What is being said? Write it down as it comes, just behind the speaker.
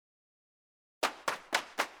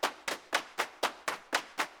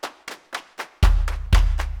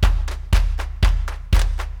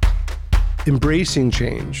Embracing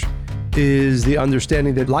change is the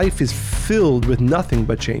understanding that life is filled with nothing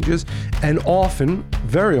but changes, and often,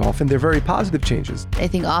 very often, they're very positive changes. I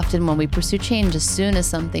think often when we pursue change, as soon as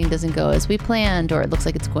something doesn't go as we planned or it looks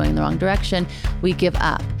like it's going in the wrong direction, we give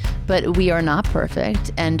up. But we are not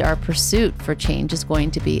perfect, and our pursuit for change is going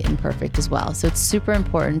to be imperfect as well. So it's super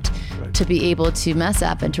important to be able to mess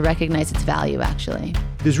up and to recognize its value, actually.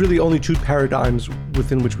 There's really only two paradigms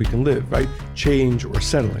within which we can live, right? Change or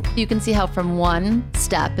settling. You can see how from one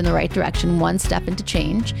step in the right direction, one step into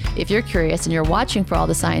change, if you're curious and you're watching for all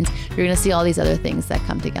the signs, you're going to see all these other things that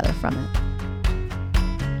come together from it.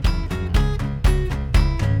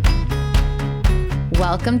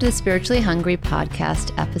 Welcome to the Spiritually Hungry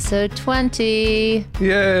Podcast, episode 20.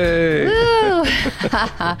 Yay! Woo!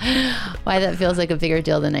 Why that feels like a bigger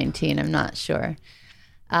deal than 19, I'm not sure.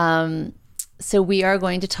 So we are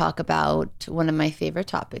going to talk about one of my favorite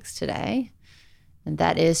topics today, and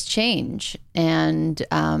that is change. And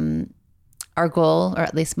our goal, or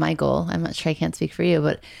at least my goal, I'm not sure, I can't speak for you,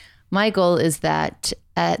 but my goal is that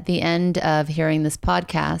at the end of hearing this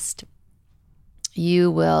podcast, you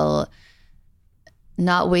will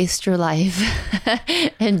not waste your life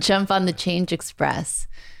and jump on the change express.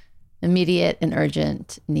 Immediate and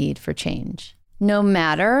urgent need for change. No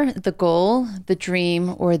matter the goal, the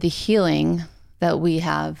dream, or the healing that we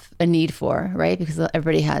have a need for, right? Because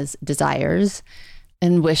everybody has desires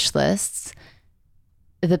and wish lists.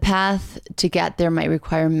 The path to get there might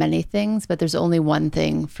require many things, but there's only one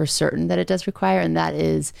thing for certain that it does require, and that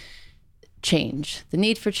is change. The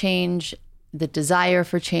need for change, the desire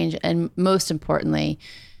for change, and most importantly,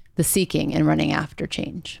 the seeking and running after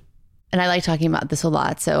change. And I like talking about this a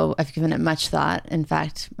lot, so I've given it much thought. In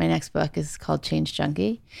fact, my next book is called Change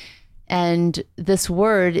Junkie. And this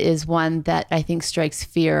word is one that I think strikes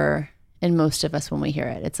fear in most of us when we hear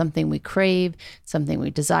it. It's something we crave, something we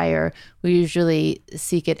desire. We usually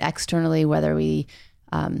seek it externally, whether we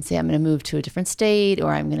say, I'm going to move to a different state,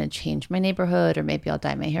 or I'm going to change my neighborhood, or maybe I'll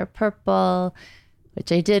dye my hair purple,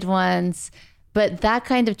 which I did once. But that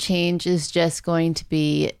kind of change is just going to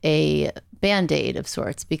be a Band-Aid of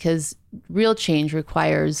sorts, because real change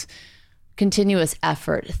requires continuous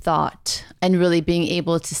effort, thought, and really being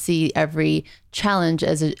able to see every challenge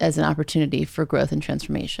as an opportunity for growth and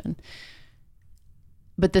transformation.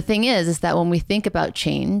 But the thing is that when we think about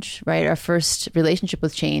change, right, our first relationship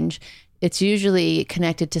with change, it's usually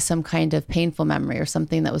connected to some kind of painful memory or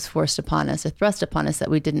something that was forced upon us or thrust upon us that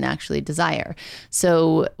we didn't actually desire.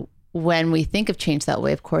 So when we think of change that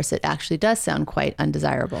way, of course, it actually does sound quite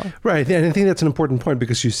undesirable. Right. And I think that's an important point,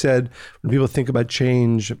 because you said when people think about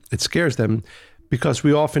change, it scares them, because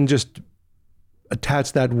we often just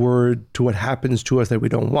attach that word to what happens to us that we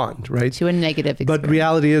don't want, right? To a negative experience. But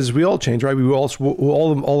reality is we all change, right? We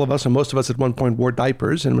all of us, and most of us at one point wore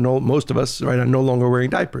diapers, and most of us, right, are no longer wearing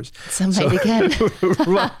diapers. Some might again.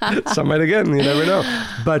 Some might again, you never know.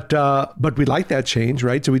 But we like that change,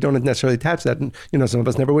 right? So we don't necessarily attach that. And, some of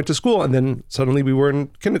us never went to school, and then suddenly we were in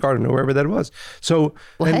kindergarten or wherever that was. So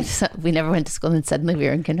what? So we never went to school, and suddenly we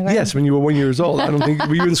were in kindergarten? Yes, when you were 1 year old. I don't think,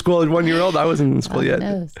 were you in school at 1 year old? I wasn't in school yet.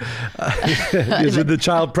 You're the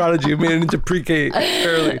child prodigy who made it into pre-K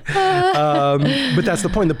early. But that's the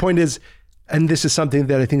point. The point is, and this is something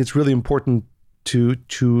that I think it's really important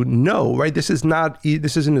to know, right? This isn't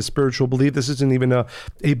a spiritual belief. This isn't even a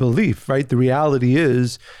belief, right? The reality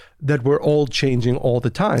is that we're all changing all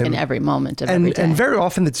the time. In every moment of every day. And very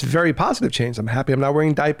often it's very positive change. I'm happy I'm not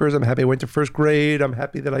wearing diapers. I'm happy I went to first grade. I'm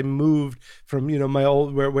happy that I moved from, my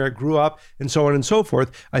old, where I grew up, and so on and so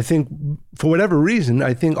forth. I think for whatever reason,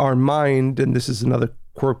 I think our mind, and this is another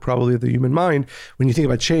quirk probably of the human mind, when you think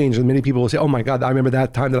about change, and many people will say, oh my God, I remember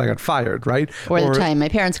that time that I got fired, right? Or the time my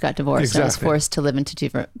parents got divorced. Exactly. And I was forced to live into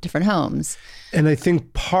different homes. And I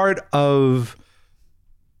think part of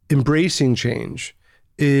embracing change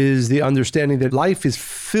is the understanding that life is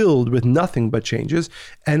filled with nothing but changes,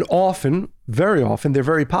 and often, very often, they're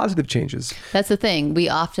very positive changes. That's the thing. We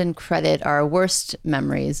often credit our worst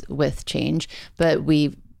memories with change, but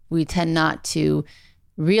we tend not to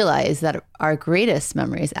realize that our greatest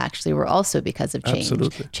memories actually were also because of change.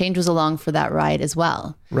 Absolutely. Change was along for that ride as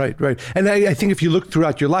well. Right. And I think if you look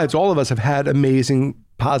throughout your lives, all of us have had amazing,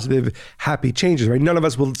 positive, happy changes, right? None of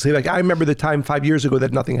us will say, like, I remember the time 5 years ago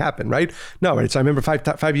that nothing happened, right? No, right? So I remember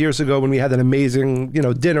 5 years ago when we had that amazing,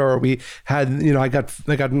 dinner, or we had, I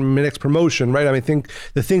got my next promotion, right? I think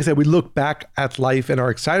the things that we look back at life and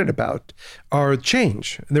are excited about are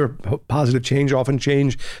change. They're positive change, often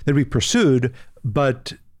change that we pursued,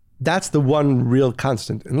 but that's the one real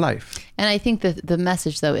constant in life. And I think the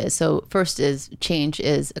message, though, is, so first is change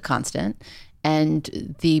is a constant.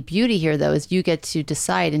 And the beauty here, though, is you get to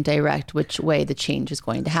decide and direct which way the change is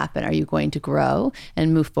going to happen. Are you going to grow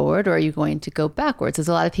and move forward, or are you going to go backwards? There's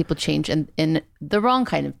a lot of people change in the wrong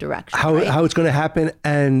kind of direction. How it's going to happen,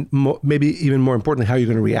 and maybe even more importantly, how you're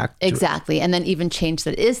going to react to exactly. And then even change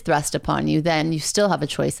that is thrust upon you, then you still have a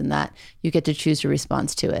choice in that. You get to choose your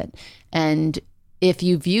response to it. And if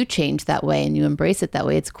you view change that way and you embrace it that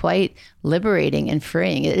way, it's quite liberating and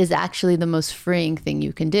freeing. It is actually the most freeing thing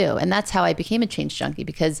you can do. And that's how I became a change junkie,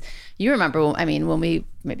 because you remember, when we,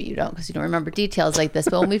 maybe you don't because you don't remember details like this,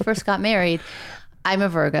 but when we first got married, I'm a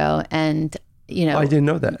Virgo, and I didn't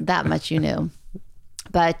know that. That much you knew.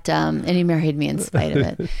 But, and he married me in spite of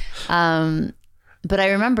it. But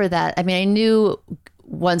I remember that, I knew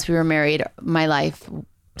once we were married, my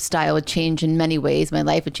lifestyle would change in many ways. My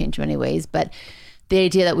life would change in many ways, but the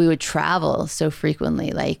idea that we would travel so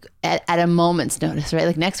frequently, like at a moment's notice, right?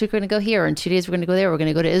 Like next week we're going to go here, or in 2 days we're going to go there. We're going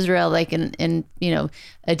to go to Israel, like in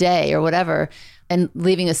a day or whatever. And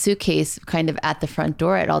leaving a suitcase kind of at the front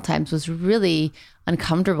door at all times was really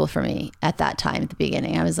uncomfortable for me at that time at the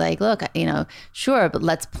beginning. I was like, look, sure, but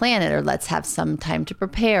let's plan it, or let's have some time to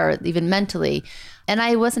prepare, even mentally. And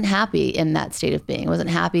I wasn't happy in that state of being. I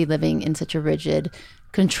wasn't happy living in such a rigid,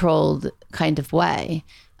 controlled kind of way.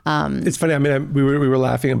 It's funny. We were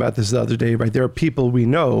laughing about this the other day, right? There are people we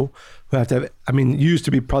know who have to have, used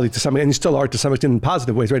to be probably to some, and you still are to some extent in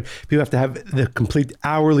positive ways, right? People have to have the complete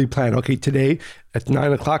hourly plan. Okay, today at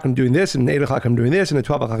 9 o'clock I'm doing this, and at 8 o'clock I'm doing this, and at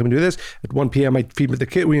 12 o'clock I'm doing this. At 1 p.m. I feed with the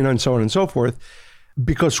kid, and so on and so forth.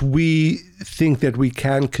 Because we think that we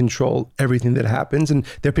can control everything that happens. And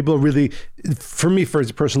there are people who really, for me,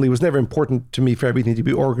 personally, it was never important to me for everything to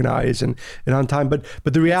be organized and on time. But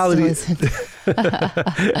the reality is,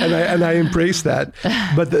 and I embrace that.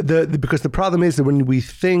 But because the problem is that when we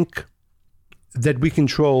think that we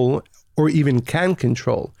control, or even can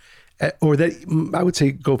control, or that, I would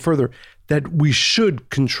say go further, that we should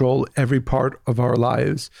control every part of our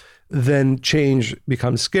lives, then change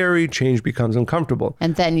becomes scary, change becomes uncomfortable.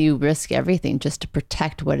 And then you risk everything just to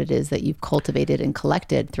protect what it is that you've cultivated and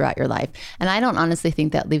collected throughout your life. And I don't honestly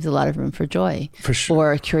think that leaves a lot of room for joy, for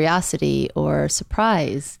sure, or curiosity, or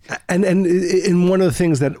surprise. And one of the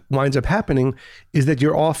things that winds up happening is that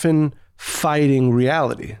you're often fighting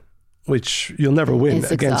reality, which you'll never win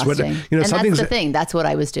it's against. Exhausting. And that's the thing. That's what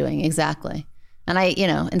I was doing. Exactly. And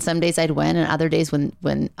and some days I'd win, and other days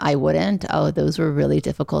when I wouldn't. Oh, those were really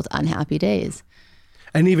difficult, unhappy days.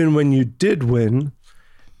 And even when you did win,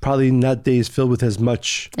 probably not days filled with as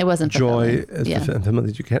much joy as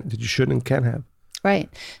that you should and can have. Right.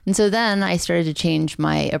 And so then I started to change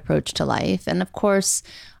my approach to life. And of course,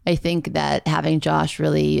 I think that having Josh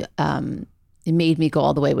really it made me go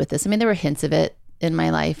all the way with this. There were hints of it in my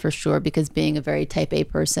life for sure, because being a very type A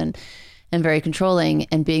person and very controlling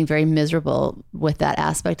and being very miserable with that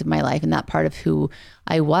aspect of my life and that part of who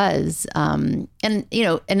I was. And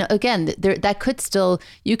again, that could still,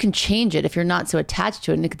 you can change it if you're not so attached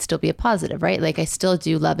to it, and it could still be a positive, right? Like I still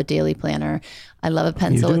do love a daily planner. I love a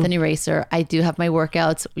pencil with an eraser. I do have my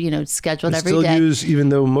workouts, scheduled every day. Still use, even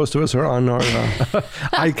though most of us are on our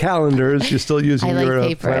iCalendars, you're still using your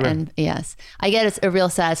paper planner. And yes, I get a real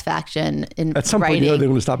satisfaction in At some writing. point, they're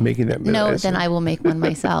going to stop making them. No, then I will make one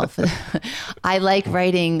myself. I like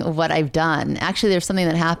writing what I've done. Actually, there's something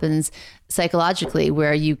that happens psychologically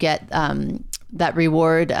where you get that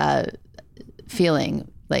reward feeling.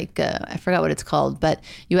 Like, I forgot what it's called, but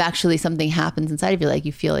you actually, something happens inside of you. Like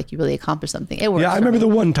you feel like you really accomplished something. It works. Yeah, I remember the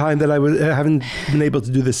one time that I haven't been able to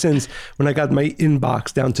do this since, when I got my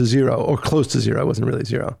inbox down to 0 or close to 0. It wasn't really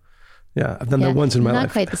 0. Yeah, I've done that once in my life.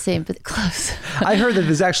 Not quite the same, but close. I heard that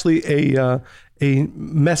there's actually a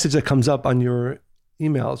message that comes up on your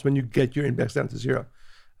emails when you get your inbox down to 0.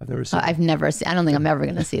 I've never seen. I've never seen. I don't think I'm ever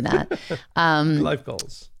going to see that. Life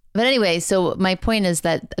goals. But anyway, so my point is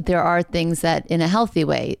that there are things that in a healthy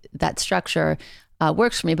way, that structure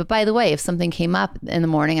works for me. But by the way, if something came up in the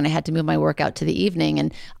morning and I had to move my workout to the evening,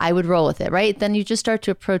 and I would roll with it, right? Then you just start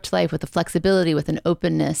to approach life with a flexibility, with an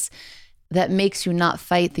openness that makes you not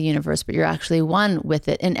fight the universe, but you're actually one with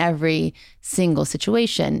it in every single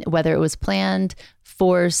situation, whether it was planned,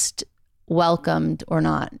 forced, welcomed or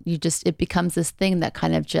not. It becomes this thing that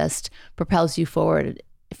kind of just propels you forward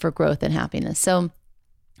for growth and happiness. So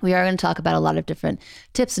we are going to talk about a lot of different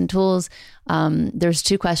tips and tools. There's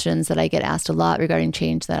 2 questions that I get asked a lot regarding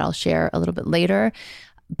change that I'll share a little bit later.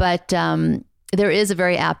 But there is a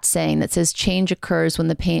very apt saying that says, change occurs when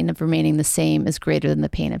the pain of remaining the same is greater than the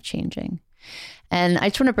pain of changing. And I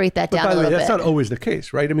just want to break that down a little bit. That's not always the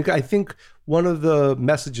case, right? I think one of the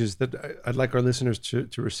messages that I'd like our listeners to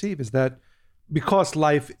receive is that because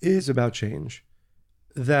life is about change,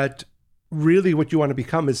 that really what you want to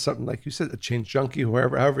become is something, like you said, a change junkie,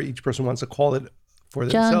 however each person wants to call it for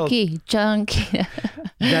themselves. Junkie.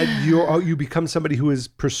 That you become somebody who is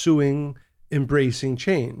pursuing, embracing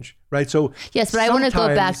change, right? So yes, but I want to go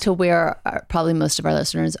back to where probably most of our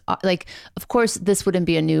listeners are. Like, of course, this wouldn't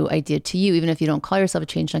be a new idea to you, even if you don't call yourself a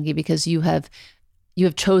change junkie, because you have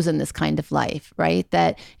chosen this kind of life, right?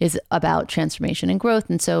 That is about transformation and growth.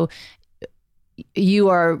 And so you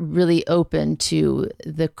are really open to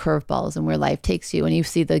the curveballs and where life takes you, and you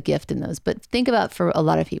see the gift in those. But think about, for a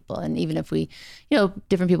lot of people, and even if we,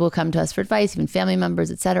 different people come to us for advice, even family members,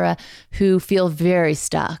 et cetera, who feel very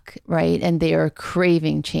stuck, right? And they are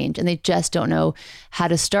craving change and they just don't know how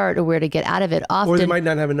to start or where to get out of it. Often, or they might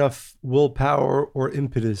not have enough willpower or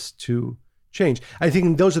impetus to change. I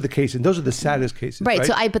think those are the cases, and those are the saddest cases. Right.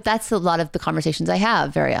 So but that's a lot of the conversations I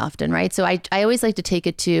have very often, right? So I always like to take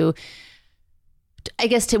it to, I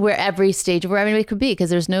guess, to where every stage of where everybody could be,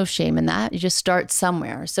 because there's no shame in that. You just start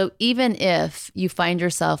somewhere. So even if you find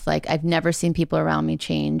yourself like, I've never seen people around me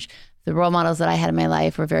change, the role models that I had in my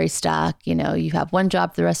life were very stuck. You have one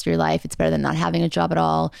job for the rest of your life. It's better than not having a job at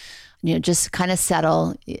all. Just kind of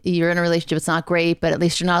settle. You're in a relationship. It's not great, but at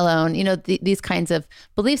least you're not alone. These kinds of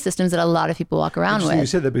belief systems that a lot of people walk around with. You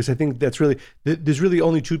said that, because I think that's really, there's really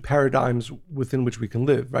only two paradigms within which we can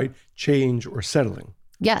live, right? Change or settling.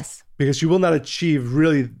 Yes. Because you will not achieve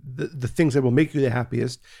really the things that will make you the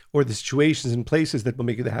happiest, or the situations and places that will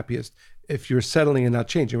make you the happiest, if you're settling and not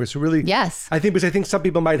changing. So really, yes. I think some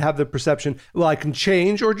people might have the perception, well, I can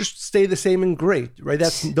change or just stay the same and great, right?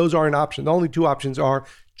 Those are an option. The only two options are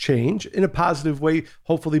change in a positive way.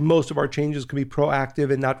 Hopefully most of our changes can be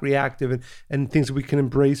proactive and not reactive, and things that we can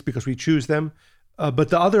embrace because we choose them. But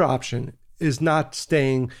the other option is not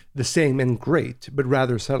staying the same and great, but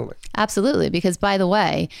rather settling. Absolutely. Because, by the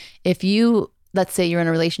way, if let's say you're in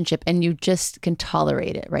a relationship and you just can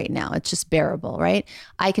tolerate it right now, it's just bearable, right?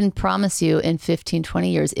 I can promise you in 15, 20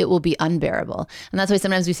 years, it will be unbearable. And that's why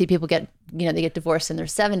sometimes we see people they get divorced in their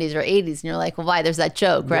 70s or 80s, and you're like, well, why? There's that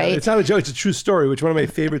joke, right? Yeah, it's not a joke. It's a true story, which one of my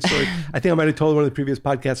favorite stories. I think I might have told one of the previous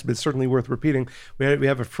podcasts, but it's certainly worth repeating. We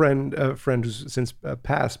have a friend who's since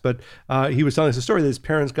passed, but he was telling us a story that his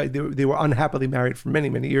parents they were unhappily married for many,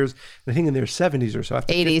 many years. And I think in their 70s or so,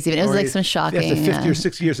 after 80s even, it was like some shocking. After 50 or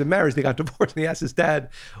 60 years of marriage, they got divorced. And he asked his dad,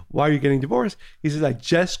 "Why are you getting divorced?" He says, "I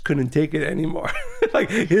just couldn't take it anymore." Like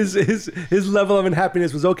his level of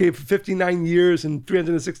unhappiness was okay for 59 years and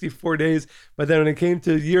 364 days, but then when it came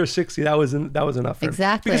to year 60, that was enough for him.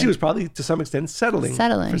 Exactly. Because he was probably to some extent settling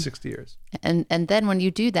for 60 years. And then when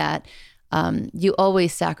you do that, you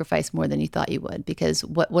always sacrifice more than you thought you would, because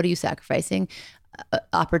what are you sacrificing?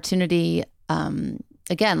 Opportunity.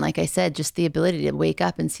 Again, like I said, just the ability to wake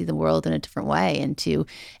up and see the world in a different way, and to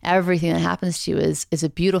everything that happens to you is a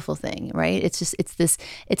beautiful thing, right?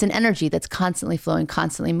 It's an energy that's constantly flowing,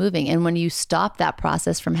 constantly moving. And when you stop that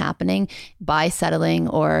process from happening by settling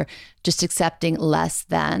or just accepting less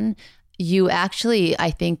than, you actually,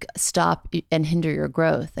 I think, stop and hinder your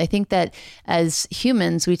growth. I think that as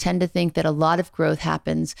humans, we tend to think that a lot of growth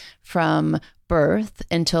happens from birth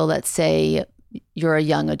until, let's say, you're a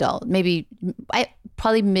young adult, maybe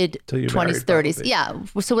probably mid 20s, 30s. Yeah.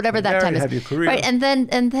 So whatever that time is. Have your career. Right. And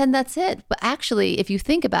then that's it. But actually, if you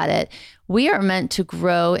think about it, we are meant to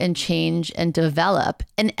grow and change and develop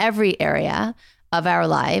in every area of our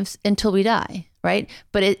lives until we die. Right.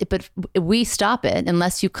 But we stop it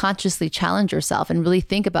unless you consciously challenge yourself and really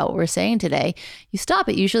think about what we're saying today. You stop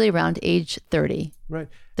it usually around age 30, right?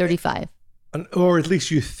 35. Or at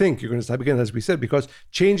least you think you're going to stop again, as we said, because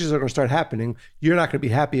changes are going to start happening. You're not going to be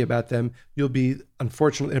happy about them. You'll be,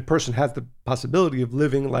 unfortunately, a person has the possibility of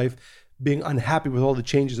living life being unhappy with all the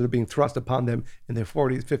changes that are being thrust upon them in their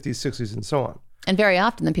 40s, 50s, 60s, and so on. And very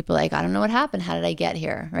often then people are like, I don't know what happened. How did I get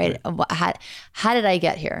here? Right? How did I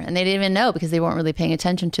get here? And they didn't even know, because they weren't really paying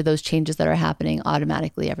attention to those changes that are happening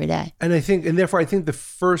automatically every day. And therefore I think the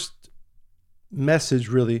first message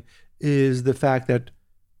really is the fact that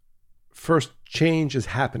first, change is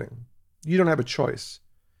happening. You don't have a choice.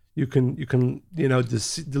 You can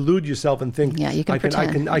delude yourself and think, you can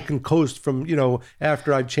pretend. I can coast from,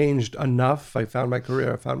 after I've changed enough, I found my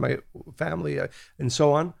career, I found my family, and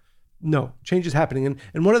so on. No, change is happening.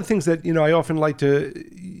 And one of the things that, I often like to,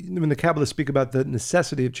 when the Kabbalists speak about the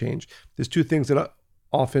necessity of change, there's two things that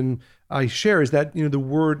often I share, is that, the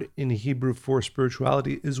word in Hebrew for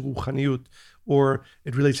spirituality is ruchaniut, or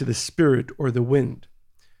it relates to the spirit or the wind.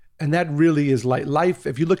 And that really is like life.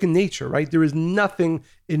 If you look in nature, right, there is nothing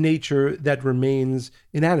in nature that remains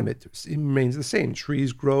inanimate. It remains the same.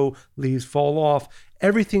 Trees grow, leaves fall off.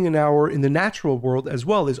 Everything in the natural world as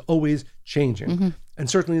well is always changing. And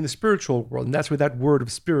certainly in the spiritual world. And that's where that word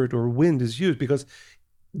of spirit or wind is used, because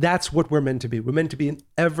that's what we're meant to be. We're meant to be an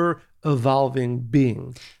ever evolving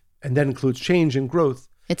being. And that includes change and growth.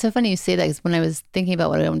 It's so funny you say that, because when I was thinking about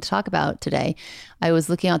what I want to talk about today, I was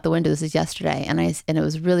looking out the window. This is yesterday, and it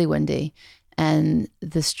was really windy, and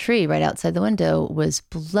this tree right outside the window was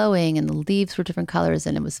blowing, and the leaves were different colors,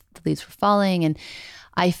 and the leaves were falling, and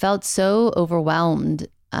I felt so overwhelmed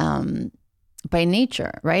by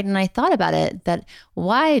nature, right? And I thought about it, that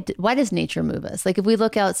why does nature move us? Like if we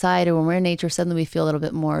look outside or when we're in nature, suddenly we feel a little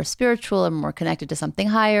bit more spiritual and more connected to something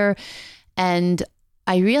higher, and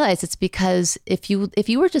I realized it's because if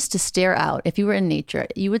you were just to stare out, if you were in nature,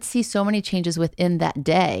 you would see so many changes within that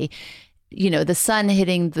day. You know, the sun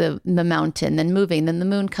hitting the mountain, then moving, then the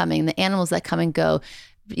moon coming, the animals that come and go,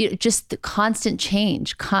 just the constant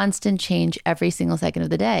change every single second of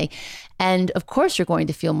the day. And of course, you're going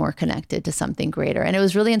to feel more connected to something greater. And it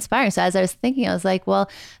was really inspiring. So as I was thinking, I was like, well,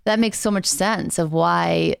 that makes so much sense of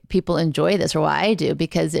why people enjoy this, or why I do,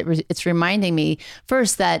 because it's reminding me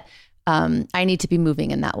first that I need to be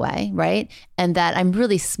moving in that way, right? And that I'm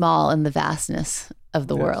really small in the vastness of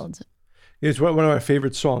the world. It's one of my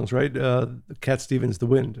favorite songs, right? Cat Stevens, "The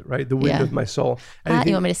Wind," right? "The wind of my soul." You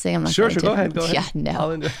want me to sing? I'm not sure. going to. Go ahead. Yeah,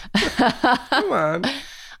 no. Come on.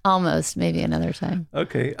 Almost, maybe another time.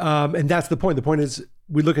 Okay, and that's the point. The point is,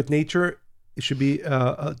 we look at nature. It should be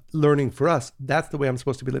learning for us. That's the way I'm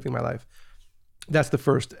supposed to be living my life. That's the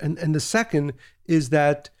first, and the second is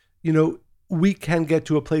that we can get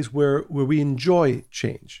to a place where we enjoy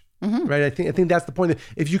change, right? I think that's the point.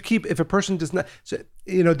 If a person does not,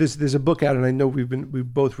 there's a book out, and I know we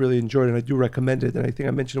both really enjoyed it, and I do recommend it, and I think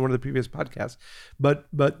I mentioned in one of the previous podcasts, but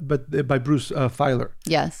by Bruce Feiler.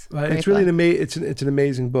 Yes, it's really it's an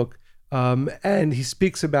amazing book, and he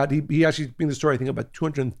speaks about he actually brings the story, I think, about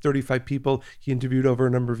 235 people he interviewed over a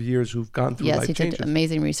number of years who've gone through life changes. Yes, he did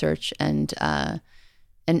amazing research and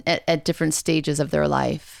at different stages of their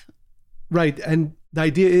life. Right. And the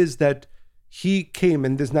idea is that he came,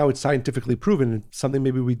 and now it's scientifically proven, and something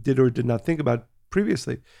maybe we did or did not think about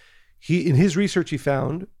previously. In his research, he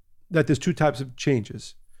found that there's two types of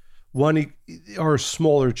changes. One are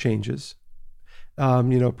smaller changes. A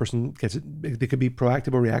person they could be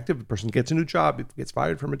proactive or reactive. A person gets a new job, gets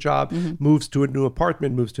fired from a job, moves to a new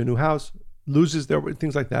apartment, moves to a new house, loses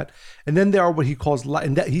things like that. And then there are what he calls,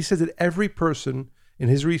 and that he says that every person in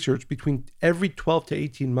his research, between every 12 to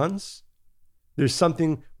 18 months, there's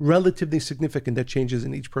something relatively significant that changes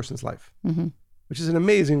in each person's life, which is an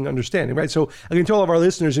amazing understanding, right? So again, to all of our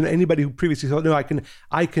listeners and anybody who previously thought, no,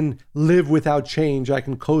 I can live without change, I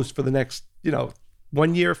can coast for the next,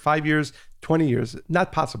 1 year, 5 years, 20 years,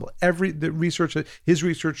 not possible. His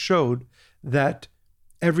research showed that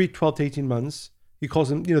every 12 to 18 months, he calls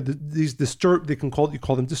them, you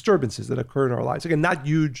call them disturbances that occur in our lives. Again, not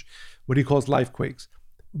huge, what he calls life quakes,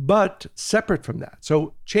 but separate from that.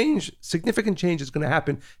 So significant change is going to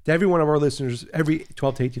happen to every one of our listeners every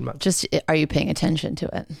 12 to 18 months. Just, are you paying attention to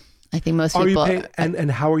it? I think most people. And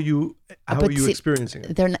how are you experiencing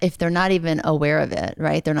it? If they're not even aware of it,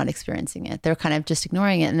 right? They're not experiencing it. They're kind of just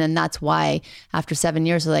ignoring it. And then that's why after 7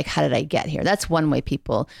 years, they're like, how did I get here? That's one way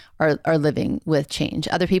people are living with change.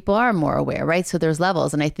 Other people are more aware, right? So there's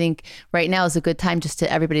levels. And I think right now is a good time just to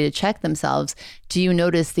everybody to check themselves. Do you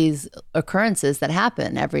notice these occurrences that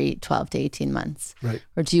happen every 12 to 18 months? Right.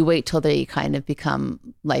 Or do you wait till they kind of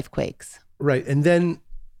become life quakes? Right. And then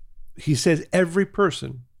he says every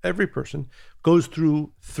person goes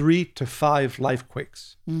through 3 to 5 life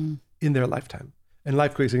quakes in their lifetime. And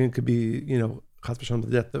life quakes, again, could be, the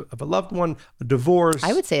death of a loved one, a divorce.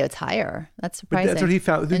 I would say it's higher. That's surprising. But that's what he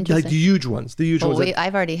found. Like the huge ones.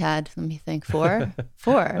 I've already had, let me think, 4.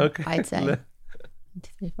 4, okay. I'd say. 1,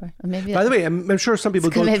 2, 3, 4. Maybe. By the way, I'm sure some people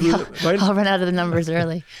go through them, right? I'll run out of the numbers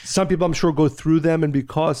early. Some people, I'm sure, go through them, and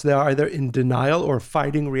because they are either in denial or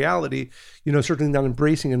fighting reality, certainly not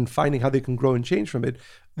embracing and finding how they can grow and change from it,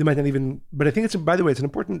 they might not even. But I think it's an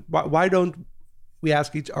important. Why don't we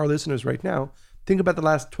ask our listeners right now? Think about the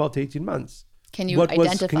last 12 to 18 months. Can you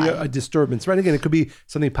identify a disturbance? Right. Again, it could be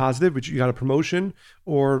something positive, which you got a promotion,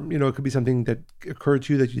 or it could be something that occurred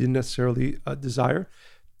to you that you didn't necessarily desire,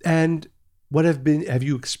 and what have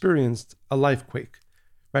you experienced a life quake,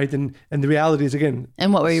 right? And the reality is, again.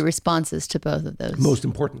 And what were your responses to both of those? Most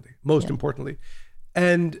importantly.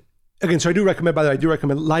 And again, so I do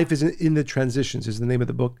recommend Life is in the Transitions is the name of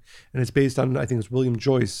the book. And it's based on, I think it's William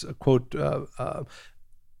Joyce, a quote.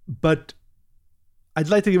 But I'd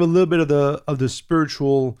like to give a little bit of the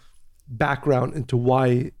spiritual background into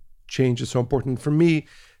why change is so important. For me,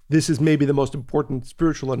 this is maybe the most important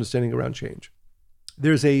spiritual understanding around change.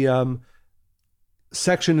 There's a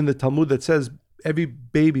section in the Talmud that says every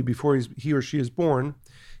baby before he or she is born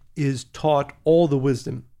is taught all the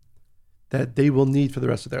wisdom that they will need for the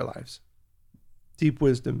rest of their lives. Deep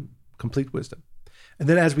wisdom, complete wisdom. And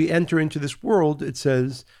then as we enter into this world, it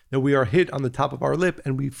says that we are hit on the top of our lip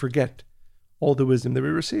and we forget all the wisdom that we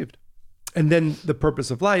received. And then the purpose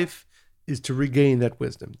of life is to regain that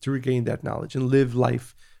wisdom, to regain that knowledge and live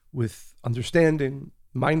life with understanding,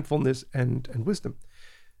 mindfulness, and wisdom.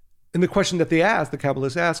 And the question that the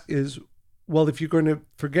Kabbalists ask is, well, if you're going to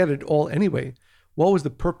forget it all anyway, what was the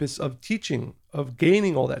purpose of teaching, of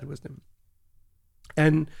gaining all that wisdom?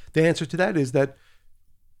 And the answer to that is that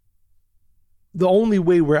the only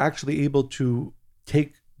way we're actually able to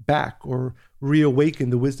take back or reawaken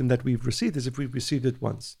the wisdom that we've received is if we've received it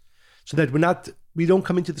once. So that we don't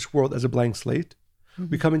come into this world as a blank slate. Mm-hmm.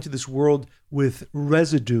 We come into this world with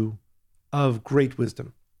residue of great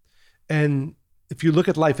wisdom. And if you look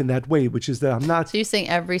at life in that way, which is that I'm not... So you're saying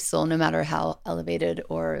every soul, no matter how elevated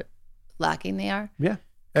or lacking they are, yeah,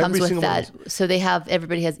 comes with that. So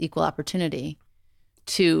everybody has equal opportunity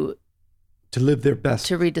to live their best,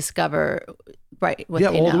 to rediscover what they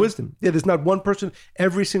all know. The wisdom. Yeah, there's not one person,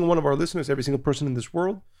 every single one of our listeners, every single person in this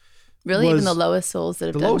world. Really, even the lowest souls that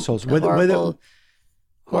have done lowest souls. horrible.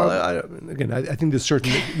 Again, I think there's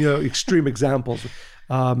certain extreme examples.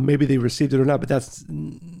 Maybe they received it or not, but that's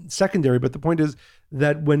secondary. But the point is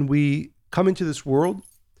that when we come into this world,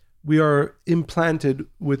 we are implanted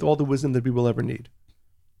with all the wisdom that we will ever need.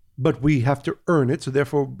 But we have to earn it. So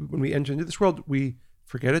therefore, when we enter into this world, we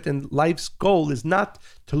forget it. And life's goal is not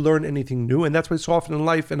to learn anything new. And that's why so often in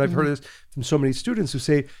life, and I've heard this from so many students who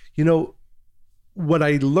say, what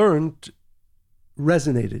I learned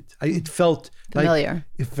resonated. It felt familiar. Like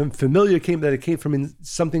if familiar it came from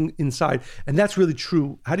something inside. And that's really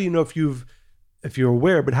true. How do you know if you're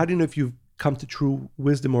aware, but how do you know if you've come to true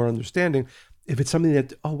wisdom or understanding? If it's something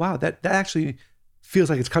that, oh wow, that actually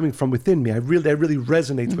feels like it's coming from within me. That really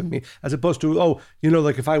resonates with me, as opposed to,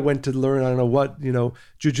 like if I went to learn, I don't know what,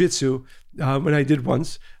 jujitsu, when I did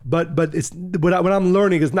once, but it's what I'm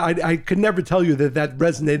learning is not, I could never tell you that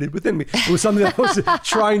resonated within me. It was something that I was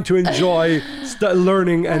trying to enjoy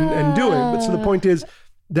learning and doing. But so the point is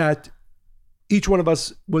that each one of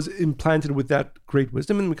us was implanted with that great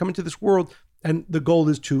wisdom, and we come into this world, and the goal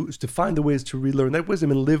is to find the ways to relearn that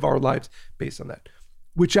wisdom and live our lives based on that,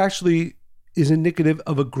 which actually is indicative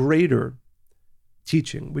of a greater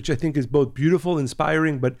teaching, which I think is both beautiful,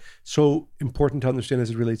 inspiring, but so important to understand as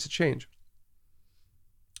it relates to change.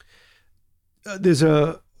 There's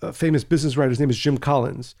a famous business writer, his name is Jim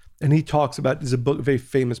Collins, and he talks about, there's a very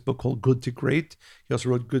famous book called Good to Great. He also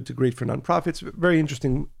wrote Good to Great for nonprofits. Very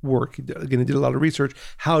interesting work. He did a lot of research.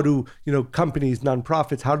 How do, companies,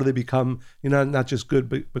 nonprofits, how do they become, not just good,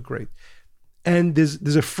 but great? And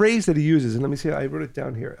there's a phrase that he uses, and let me see, I wrote it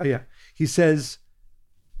down here. Oh yeah. He says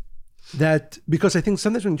that, because I think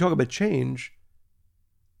sometimes when you talk about change,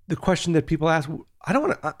 the question that people ask,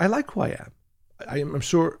 I like who I am. I'm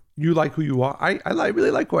sure you like who you are. I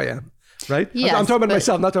really like who I am, right? Yes, I'm talking about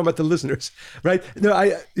myself, not talking about the listeners, right? No,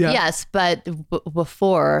 Yes, but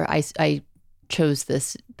before I chose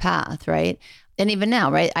this path, right? And even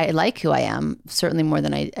now, right? I like who I am, certainly more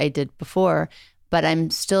than I did before, but I'm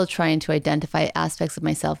still trying to identify aspects of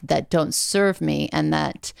myself that don't serve me and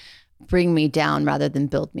that bring me down rather than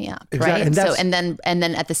build me up, exactly. Right? And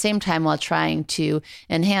then at the same time, while trying to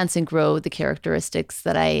enhance and grow the characteristics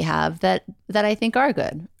that I have that I think are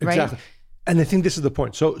good, right? Exactly. And I think this is the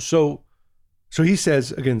point. So he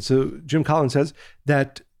says, again, so Jim Collins says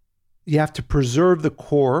that you have to preserve the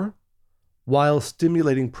core while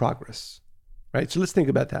stimulating progress, right? So let's think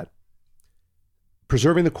about that.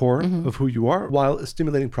 Preserving the core of who you are while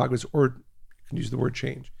stimulating progress, or you can use the word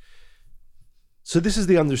change. So this is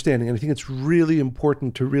the understanding, and I think it's really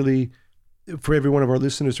important for every one of our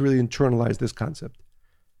listeners to really internalize this concept.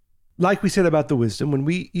 Like we said about the wisdom, when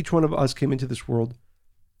each one of us came into this world,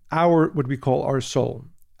 what we call our soul,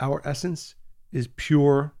 our essence is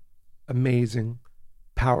pure, amazing,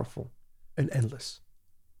 powerful, and endless.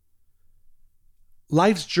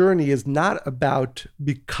 Life's journey is not about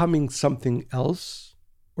becoming something else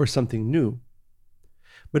or something new,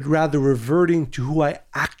 but rather reverting to who I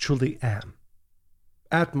actually am,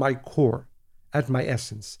 at my core, at my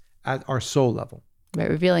essence, at our soul level. Right,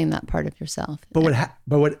 revealing that part of yourself. But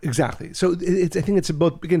what exactly? So it's, I think it's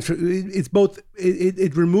both, again, it's both,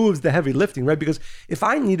 it removes the heavy lifting, right? Because if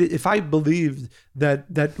I believed that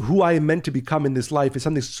who I am meant to become in this life is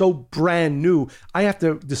something so brand new, I have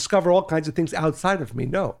to discover all kinds of things outside of me.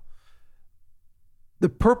 No. The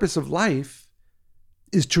purpose of life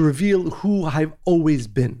is to reveal who I've always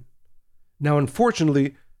been. Now,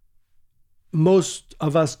 unfortunately, most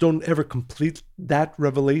of us don't ever complete that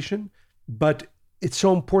revelation, but it's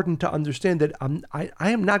so important to understand that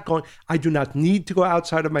I do not need to go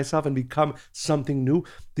outside of myself and become something new.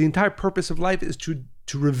 The entire purpose of life is to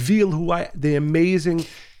reveal the amazing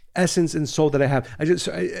essence and soul that I have.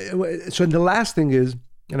 So the last thing is,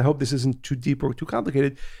 and I hope this isn't too deep or too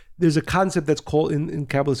complicated, there's a concept that's called, in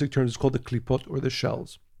Kabbalistic terms, it's called the klipot, or the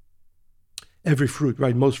shells. Every fruit,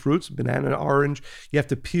 right? Most fruits, banana, orange, you have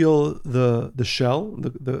to peel the shell,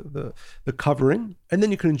 the covering, and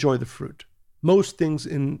then you can enjoy the fruit. Most things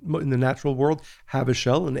in the natural world have a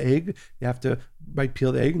shell, an egg. You have to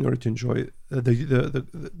peel the egg in order to enjoy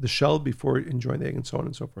the shell before enjoying the egg, and so on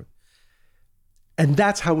and so forth. And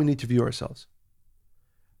that's how we need to view ourselves.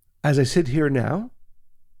 As I sit here now,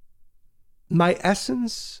 my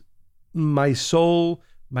essence, my soul,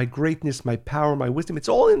 my greatness, my power, my wisdom, it's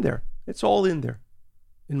all in there. It's all in there,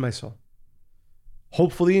 in my soul.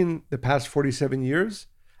 Hopefully, in the past 47 years,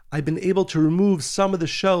 I've been able to remove some of the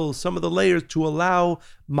shells, some of the layers, to allow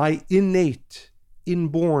my innate,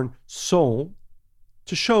 inborn soul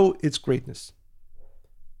to show its greatness.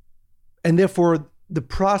 And therefore, the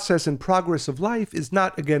process and progress of life is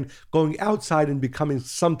not, again, going outside and becoming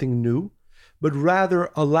something new, but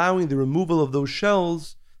rather allowing the removal of those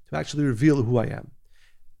shells to actually reveal who I am.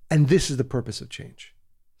 And this is the purpose of change.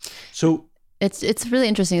 So it's really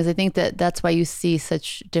interesting, because I think that's why you see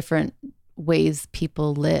such different ways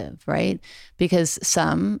people live, right? Because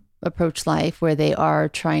some approach life where they are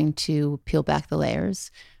trying to peel back the layers,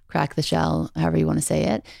 crack the shell, however you want to say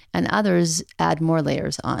it, and others add more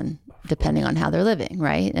layers on, depending on how they're living,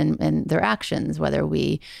 right? And their actions, whether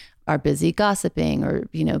we are busy gossiping or,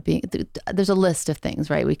 there's a list of things,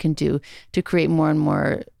 right, we can do to create more and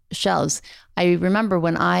more shells. I remember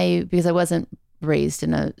because I wasn't raised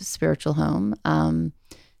in a spiritual home,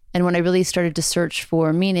 and when I really started to search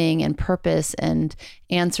for meaning and purpose and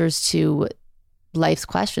answers to life's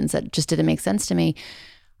questions that just didn't make sense to me,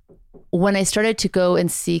 when I started to go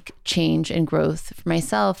and seek change and growth for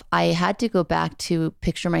myself, I had to go back to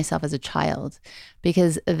picture myself as a child,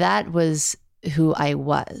 because that was who I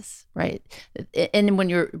was, right? And when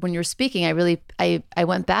you're speaking, I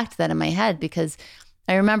went back to that in my head, because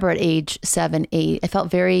I remember at age 7, 8, I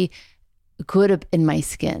felt very good in my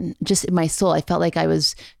skin, just in my soul. I felt like I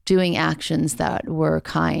was doing actions that were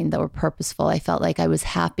kind, that were purposeful. I felt like I was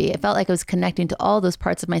happy. I felt like I was connecting to all those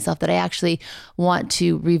parts of myself that I actually want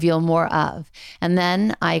to reveal more of. And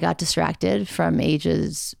then I got distracted from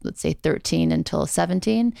ages, let's say 13 until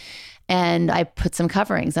 17. And I put some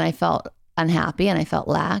coverings, and I felt unhappy and I felt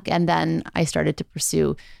lack. And then I started to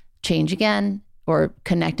pursue change again, or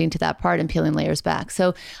connecting to that part and peeling layers back.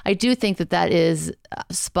 So I do think that is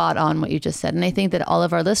spot on what you just said. And I think that all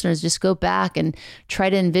of our listeners just go back and try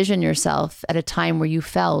to envision yourself at a time where you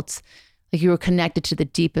felt like you were connected to the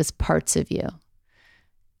deepest parts of you.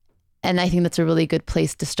 And I think that's a really good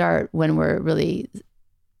place to start when we're really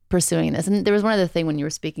pursuing this. And there was one other thing when you were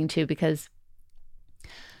speaking too, because,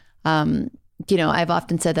 I've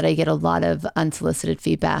often said that I get a lot of unsolicited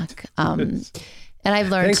feedback. And I've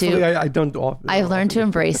learned I've learned to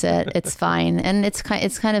embrace it. It's fine. And it's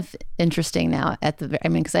kind of interesting now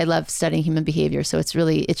because I love studying human behavior. So it's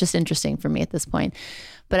just interesting for me at this point.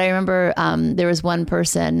 But I remember there was one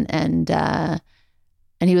person, and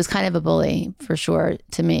he was kind of a bully for sure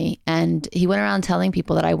to me. And he went around telling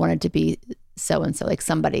people that I wanted to be so-and-so, like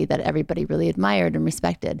somebody that everybody really admired and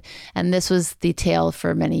respected. And this was the tale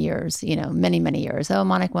for many years, many, many years. Oh,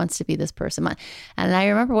 Monica wants to be this person. And I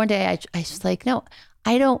remember one day I was like, no,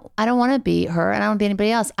 I don't want to be her, and I don't want to be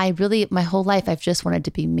anybody else. My whole life, I've just wanted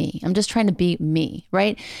to be me. I'm just trying to be me,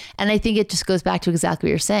 right? And I think it just goes back to exactly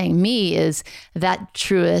what you're saying. Me is that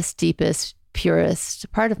truest, deepest,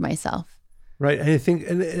 purest part of myself. Right. And I think,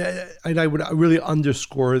 and I would really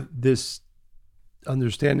underscore this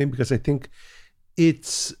understanding, because I think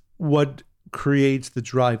it's what creates the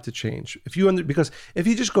drive to change. Because if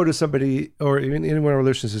you just go to somebody, or even anyone of our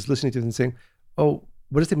listeners is listening to this and saying, oh,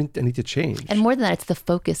 what does it mean I need to change? And more than that, it's the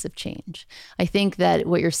focus of change. I think that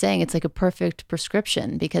what you're saying, it's like a perfect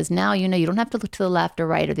prescription, because now you know you don't have to look to the left or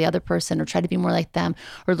right or the other person or try to be more like them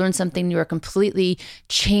or learn something new or completely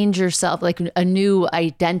change yourself, like a new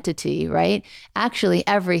identity, right? Actually,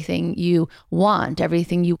 everything you want,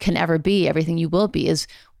 everything you can ever be, everything you will be is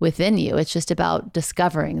within you. It's just about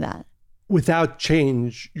discovering that. Without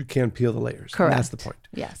change, you can't peel the layers. Correct. And that's the point.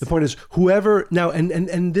 Yes. The point is whoever now,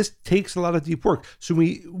 and this takes a lot of deep work. So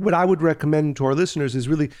what I would recommend to our listeners is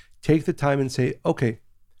really take the time and say, okay,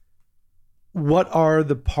 what are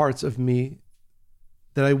the parts of me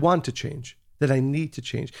that I want to change, that I need to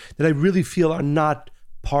change, that I really feel are not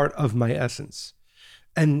part of my essence,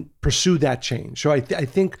 and pursue that change. So I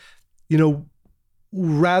think,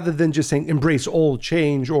 rather than just saying embrace all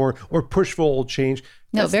change or push for all change.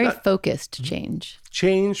 No, very focused change.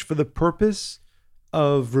 Change for the purpose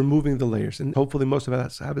of removing the layers. And hopefully most of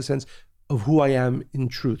us have a sense of who I am in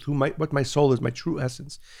truth, what my soul is, my true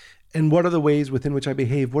essence. And what are the ways within which I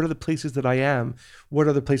behave? What are the places that I am? What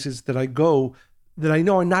are the places that I go that I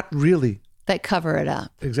know are not really? That cover it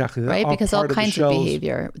up. Exactly. Right? Because all kinds of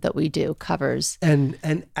behavior that we do covers.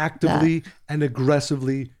 And actively and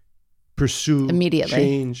aggressively pursue immediately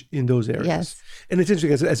change in those areas. Yes. And it's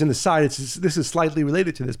interesting, as an aside, this is slightly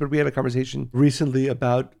related to this, but we had a conversation recently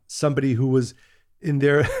about somebody who was in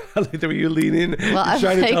there, I like the way you lean in, well,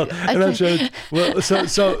 trying to tell, and I'm trying to, well,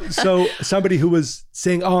 so somebody who was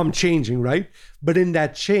saying, oh, I'm changing, right? But in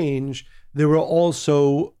that change, they were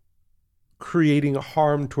also creating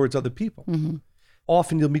harm towards other people. Mm-hmm.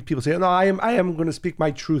 Often you'll meet people say, no, I am going to speak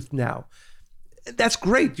my truth now. That's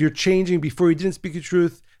great. You're changing. Before you didn't speak your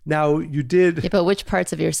truth. Now you did. Yeah, but which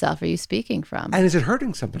parts of yourself are you speaking from? And is it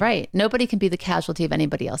hurting somebody? Right. Nobody can be the casualty of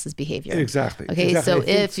anybody else's behavior. Exactly. Okay. Exactly.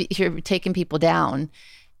 So if you're taking people down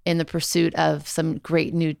in the pursuit of some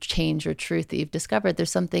great new change or truth that you've discovered, there's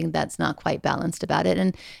something that's not quite balanced about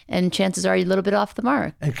it. And chances are you're a little bit off the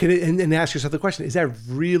mark. And ask yourself the question, is that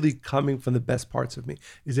really coming from the best parts of me?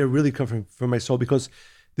 Is that really coming from my soul? Because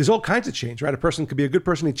there's all kinds of change, right? A person could be a good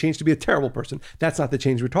person and change to be a terrible person. That's not the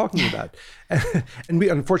change we're talking about. And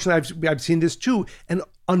unfortunately, I've seen this too. And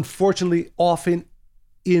unfortunately, often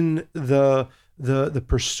in the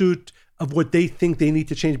pursuit of what they think they need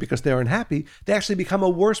to change because they're unhappy, they actually become a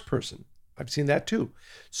worse person. I've seen that too.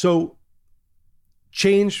 So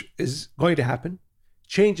change is going to happen.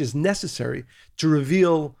 Change is necessary to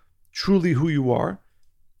reveal truly who you are,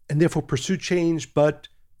 and therefore pursue change, but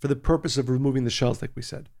for the purpose of removing the shells, like we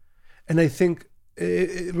said. And I think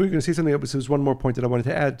we're going to say something else. There's one more point that I wanted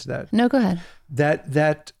to add to that. No, go ahead.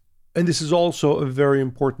 That, and this is also a very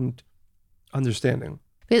important understanding.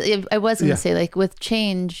 I was going to say, like with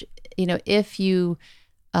change, if you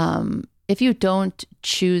don't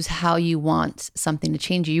choose how you want something to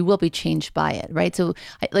change you will be changed by it, right? So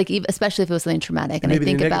like, especially if it was something traumatic, and I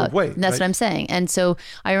think about, way, that's what I'm saying. And so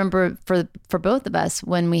I remember for both of us,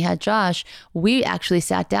 when we had Josh, we actually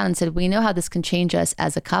sat down and said, we know how this can change us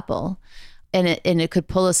as a couple, and it could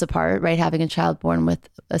pull us apart, right? Having a child born with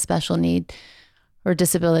a special need or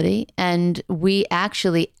disability. And we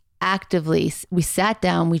actually we sat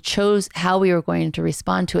down, we chose how we were going to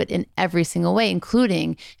respond to it in every single way,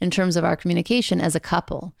 including in terms of our communication as a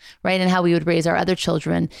couple, right? And how we would raise our other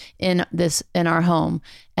children in our home,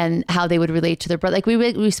 and how they would relate to their brother. Like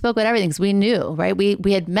we spoke about everything because we knew, right?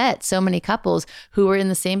 We had met so many couples who were in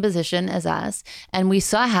the same position as us, and we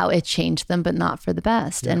saw how it changed them, but not for the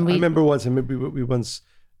best. Yeah, and I remember once, we once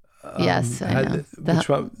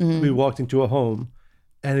we walked into a home,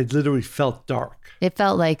 and it literally felt dark. It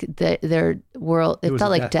felt like their world. It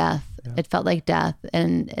felt like death. Yeah. It felt like death,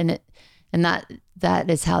 and that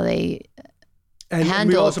is how they handled. And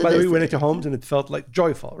we also, by the way, went into homes, and it felt like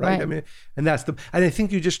joyful, right? I mean, and I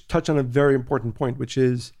think you just touched on a very important point, which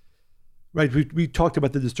is, right? We talked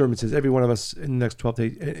about the disturbances. Every one of us in the next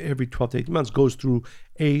every 12 to 18 months goes through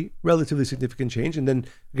a relatively significant change, and then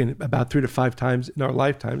again, about 3 to 5 times in our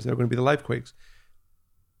lifetimes, there are going to be the life quakes,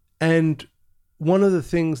 and one of the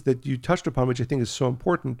things that you touched upon, which I think is so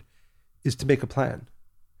important, is to make a plan.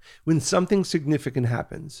 When something significant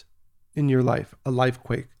happens in your life, a life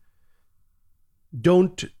quake,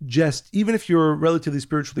 don't just, even if you're relatively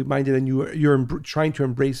spiritually minded and you're trying to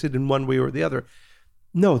embrace it in one way or the other,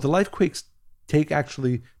 no, the life quakes take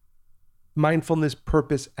actually mindfulness,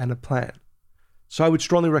 purpose, and a plan. So I would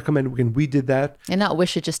strongly recommend, when we did that, and not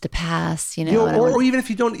wish it just to pass, or even if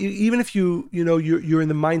you don't, even if you're in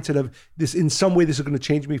the mindset of this, in some way this is going to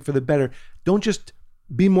change me for the better. Don't just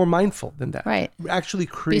be more mindful than that. Right. Actually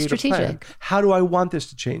create be strategic. A plan. How do I want this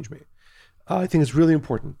to change me? I think it's really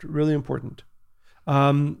important. Really important.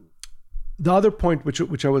 The other point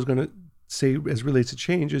which I was going to say as relates to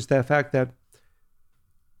change is the fact that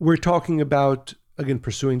we're talking about, again,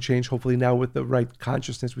 pursuing change, hopefully now with the right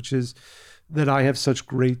consciousness, which is that I have such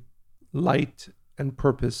great light and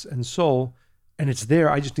purpose and soul, and it's there.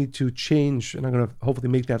 I just need to change, and I'm going to hopefully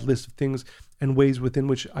make that list of things and ways within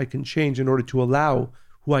which I can change in order to allow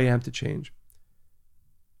who I am to change.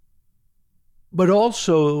 But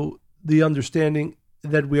also the understanding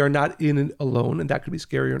that we are not in it alone, and that could be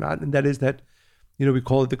scary or not, and that is that, we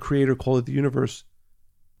call it the creator, call it the universe.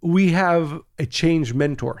 We have a change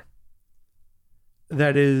mentor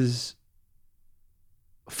that is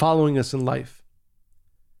following us in life.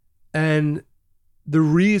 And the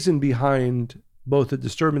reason behind both the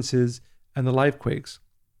disturbances and the life quakes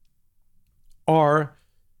are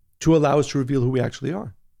to allow us to reveal who we actually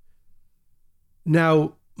are.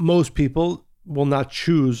 Now, most people will not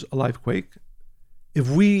choose a life quake. If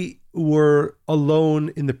we were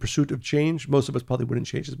alone in the pursuit of change, most of us probably wouldn't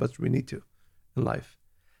change as much as we need to in life.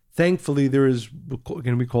 Thankfully, there is,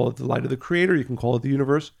 again, we call it the light of the creator, you can call it the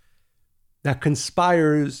universe, that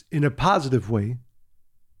conspires in a positive way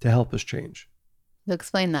to help us change. So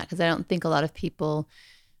explain that, because I don't think a lot of people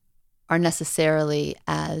are necessarily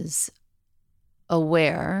as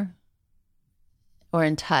aware or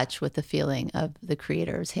in touch with the feeling of the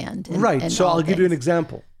creator's hand. Right. So I'll give you an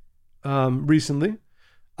example. Recently,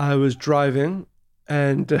 I was driving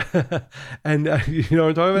and you know what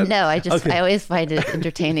I'm talking about? No, I always find it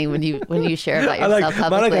entertaining when you share about yourself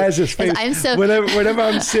publicly. Monica has this face. Whenever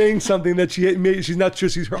I'm saying something that she's not sure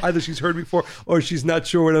she's heard before or she's not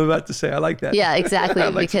sure what I'm about to say. I like that. Yeah, exactly.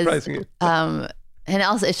 Because surprising you. And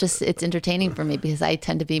also it's entertaining for me because I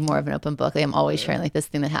tend to be more of an open book. I'm always sharing like this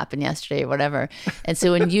thing that happened yesterday or whatever. And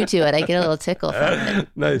so when you do it, I get a little tickle from it.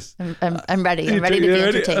 Nice. I'm ready. I'm ready to be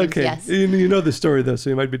entertained. Okay. Yes. You know the story though, so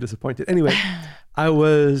you might be disappointed. Anyway, I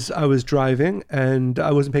was driving and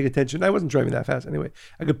I wasn't paying attention. I wasn't driving that fast anyway.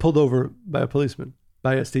 I got pulled over by a policeman,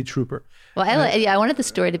 by a state trooper. Well, I wanted the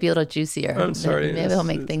story to be a little juicier. I'm sorry. Maybe I'll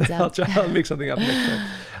make things up. I'll make something up next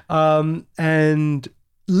time. And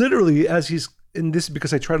literally as he's, and this is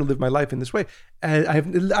because I try to live my life in this way.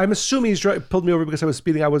 And I'm assuming he's pulled me over because I was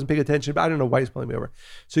speeding. I wasn't paying attention, but I don't know why he's pulling me over.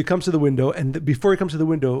 So he comes to the window, and before he comes to the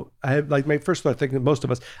window, I have like my first thought, thinking most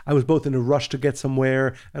of us, I was both in a rush to get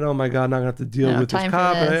somewhere, and oh my God, now I'm gonna have to deal with this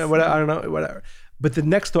cop. I don't know, whatever. But the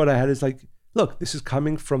next thought I had is like, look, this is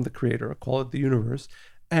coming from the creator, I call it the universe,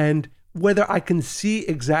 and whether I can see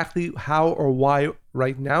exactly how or why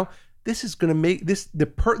right now, this is going to make this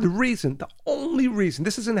the only reason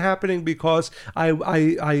this isn't happening because I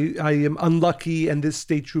am unlucky and this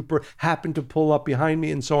state trooper happened to pull up behind me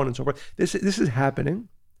and so on and so forth. This is happening.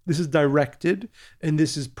 This is directed and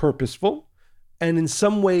this is purposeful. And in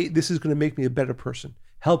some way, this is going to make me a better person,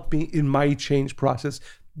 help me in my change process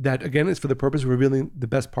that, again, is for the purpose of revealing the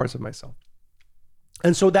best parts of myself.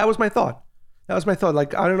 And so that was my thought.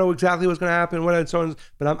 Like, I don't know exactly what's going to happen, what and so on,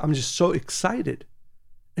 but I'm just so excited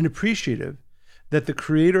and appreciative that the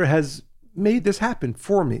creator has made this happen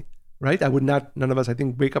for me, right? None of us, I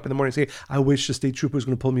think, wake up in the morning and say, I wish the state trooper was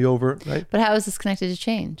going to pull me over, right? But how is this connected to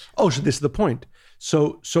change? Oh, so this is the point.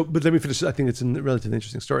 So, but let me finish. I think it's a relatively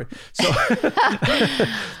interesting story. So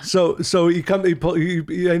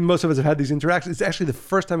and most of us have had these interactions. It's actually the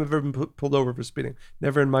first time I've ever been pulled over for speeding.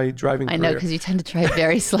 Never in my driving career. I know, because you tend to drive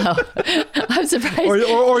very slow. I'm surprised.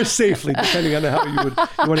 Or safely, depending on how you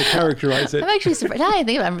want to characterize it. I'm actually surprised.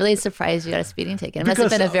 I'm really surprised you got a speeding ticket. It must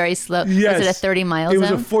have been a very slow. Yes, was it a 30 mile zone? It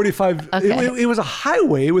was a 45. Okay. It was a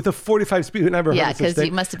highway with a 45 speed. Yeah, because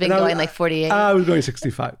you must have been going like 48. I was going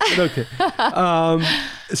 65. But okay.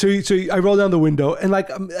 So I roll down the window and like,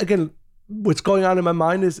 again, what's going on in my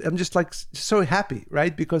mind is I'm just like so happy,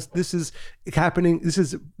 right? Because this is happening. This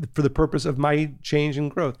is for the purpose of my change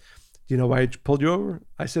and growth. Do you know why I pulled you over?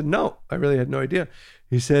 I said, no, I really had no idea.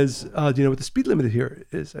 He says, do you know what the speed limit here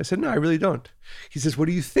is? I said, no, I really don't. He says, what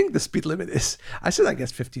do you think the speed limit is? I said, I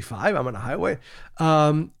guess 55. I'm on a highway.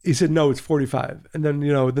 He said, no, it's 45. And then,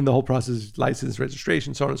 then the whole process, license,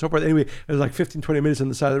 registration, so on and so forth. Anyway, it was like 15, 20 minutes on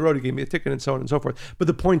the side of the road. He gave me a ticket and so on and so forth. But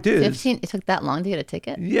the point is... 15? It took that long to get a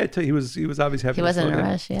ticket? Yeah, he was obviously having... He wasn't in a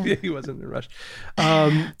rush, yeah. Yeah, he wasn't in a rush.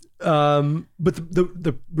 But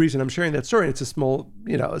the reason I'm sharing that story, it's a small,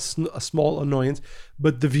 a small annoyance,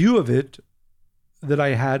 but the view of it that I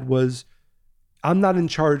had was, I'm not in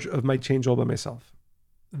charge of my change all by myself.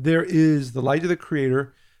 There is the light of the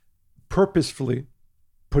creator purposefully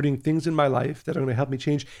putting things in my life that are going to help me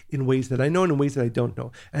change in ways that I know and in ways that I don't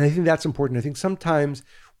know. And I think that's important. I think sometimes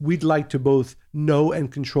we'd like to both know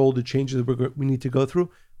and control the changes that we need to go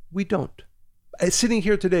through. We don't. Sitting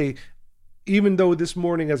here today, even though this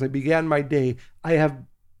morning as I began my day, I have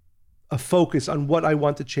a focus on what I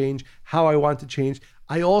want to change, how I want to change.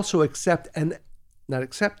 I also accept and not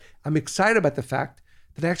accept, I'm excited about the fact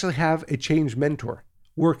that I actually have a change mentor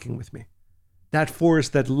working with me. That force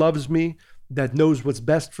that loves me, that knows what's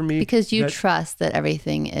best for me. Because you trust that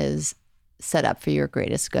everything is set up for your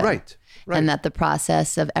greatest good. Right. And that the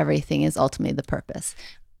process of everything is ultimately the purpose.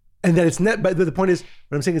 And that it's but the point is,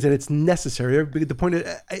 what I'm saying is that it's necessary. The point is,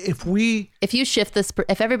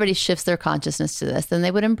 if everybody shifts their consciousness to this, then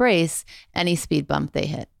they would embrace any speed bump they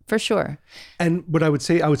hit, for sure. And what I would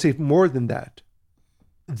say more than that,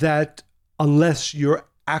 that unless you're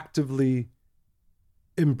actively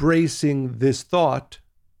embracing this thought,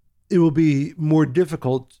 it will be more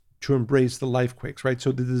difficult to embrace the life quakes, right?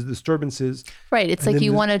 So the disturbances. Right. It's like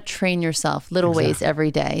you want to train yourself little ways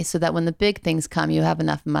every day so that when the big things come, you have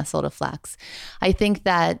enough muscle to flex. I think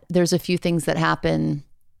that there's a few things that happen,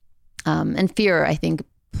 and fear, I think,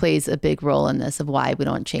 plays a big role in this of why we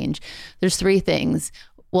don't change. There's three things.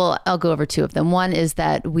 Well, I'll go over two of them. One is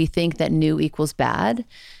that we think that new equals bad.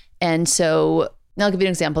 And so I'll give you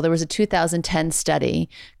an example. There was a 2010 study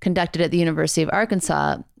conducted at the University of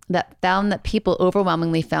Arkansas that found that people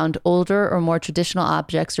overwhelmingly found older or more traditional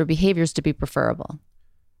objects or behaviors to be preferable.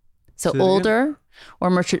 So older or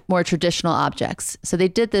more traditional objects. So they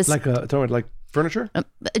did this. Like furniture? Okay,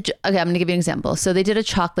 I'm going to give you an example. So they did a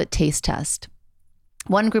chocolate taste test.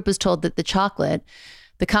 One group was told that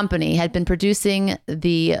the company had been producing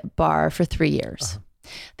the bar for 3 years.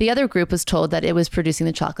 Uh-huh. The other group was told that it was producing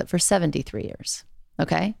the chocolate for 73 years.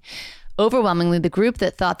 Okay. Overwhelmingly, the group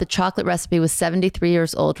that thought the chocolate recipe was 73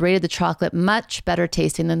 years old rated the chocolate much better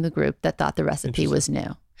tasting than the group that thought the recipe was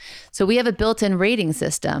new. So we have a built-in rating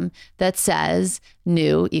system that says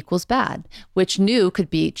new equals bad, which new could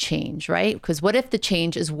be change, right? Because what if the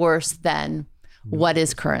change is worse than what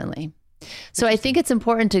is currently? So I think it's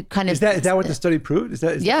important to kind of... Is that what the study proved?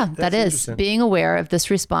 That is. Being aware of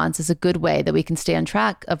this response is a good way that we can stay on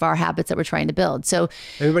track of our habits that we're trying to build. So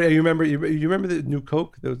everybody, you remember the new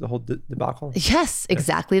Coke? There was the whole debacle? Yes,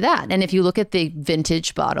 exactly that. And if you look at the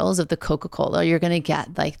vintage bottles of the Coca-Cola, you're going to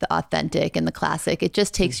get like the authentic and the classic. It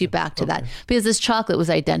just takes you back to that because this chocolate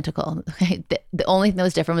was identical. Okay? The only thing that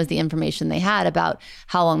was different was the information they had about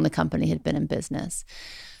how long the company had been in business.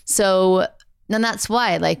 So... And that's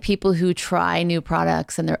why, like, people who try new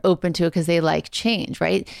products and they're open to it because they like change,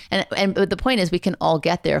 right? But the point is, we can all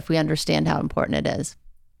get there if we understand how important it is.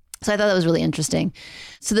 So I thought that was really interesting.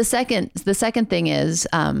 So the second thing is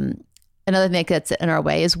another thing that gets in our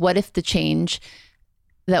way is what if the change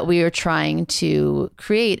that we are trying to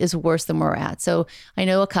create is worse than where we're at? So I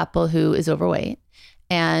know a couple who is overweight,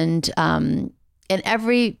 and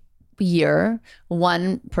every year,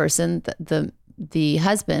 one person, the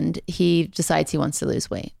husband, he decides he wants to lose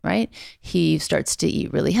weight, right? He starts to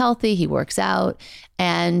eat really healthy. He works out.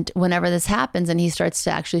 And whenever this happens and he starts to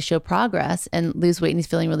actually show progress and lose weight and he's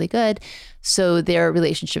feeling really good, so their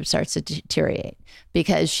relationship starts to deteriorate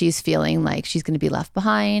because she's feeling like she's going to be left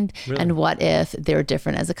behind. Really? And what if they're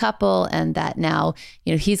different as a couple and that now,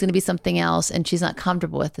 he's going to be something else and she's not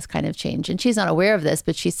comfortable with this kind of change. And she's not aware of this,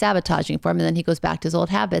 but she's sabotaging for him. And then he goes back to his old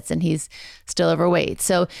habits and he's still overweight.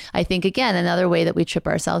 So I think, again, another way that we trip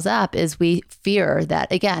ourselves up is we fear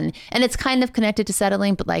that, again, and it's kind of connected to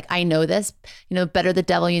settling, but like, I know this, better the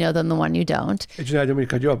devil you know than the one you don't. I don't mean to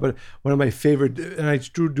cut you off, but one of my favorite, and I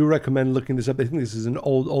do recommend looking this up. I think this is an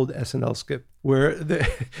old SNL skit where they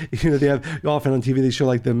have often on TV they show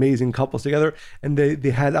like the amazing couples together, and they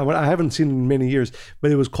had, I haven't seen it in many years,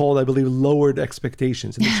 but it was called, I believe, Lowered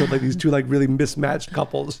Expectations, and they showed like these two like really mismatched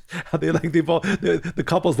couples. How the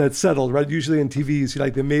couples that settled, right? Usually on TV you see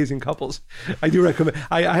like the amazing couples. I do recommend.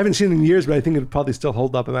 I haven't seen it in years, but I think it would probably still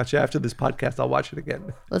hold up. And actually after this podcast, I'll watch it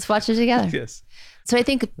again. Let's watch it together. Yes. So I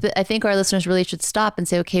think our listeners really should stop and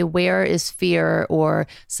say, okay, where is fear or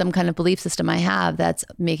some kind of belief system I have that's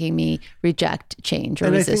making me reject change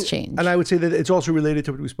or resist change? And I would say that it's also related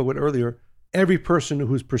to what we spoke about earlier. Every person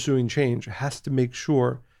who's pursuing change has to make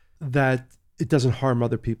sure that it doesn't harm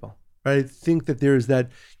other people. Right? I think that there's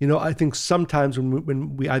that, I think sometimes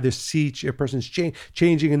when we either see a person's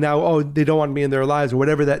changing and now, they don't want me in their lives or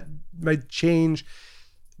whatever, that right, change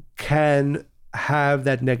can have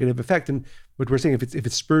that negative effect. And what we're saying, if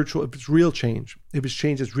it's spiritual, if it's real change, if it's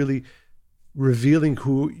change that's really revealing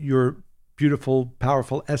who your beautiful,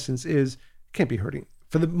 powerful essence is, it can't be hurting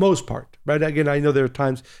for the most part, right? Again, I know there are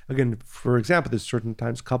times, for example, there's certain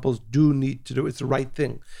times couples do need to do, it's the right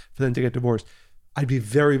thing for them to get divorced. I'd be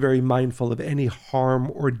very, very mindful of any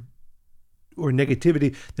harm or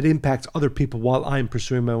negativity that impacts other people while I'm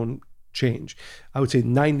pursuing my own change. I would say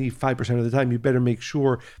 95% of the time, you better make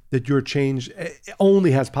sure that your change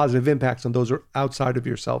only has positive impacts on those who are outside of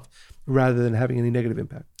yourself rather than having any negative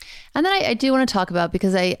impact. And then I do want to talk about,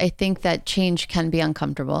 because I think that change can be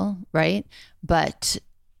uncomfortable, right? But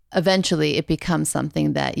eventually it becomes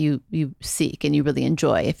something that you seek and you really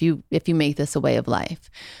enjoy if you make this a way of life.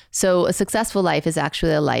 So a successful life is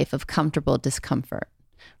actually a life of comfortable discomfort,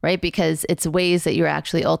 right? Because it's ways that you're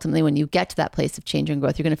actually ultimately, when you get to that place of change and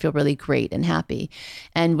growth, you're going to feel really great and happy.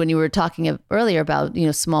 And when you were talking earlier about,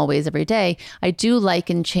 small ways every day, I do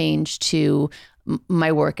liken change to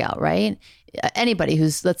my workout, right? Anybody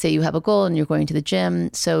who's, let's say you have a goal and you're going to the gym.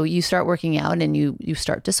 So you start working out and you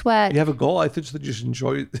start to sweat. You have a goal? I thought you just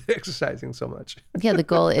enjoy exercising so much. Yeah, the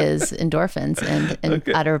goal is endorphins and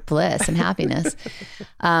okay. Utter bliss and happiness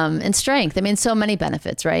and strength. I mean, so many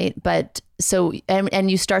benefits, right? But so, and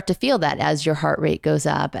you start to feel that as your heart rate goes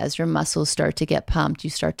up, as your muscles start to get pumped, you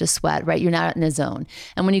start to sweat, right? You're not in a zone.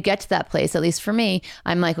 And when you get to that place, at least for me,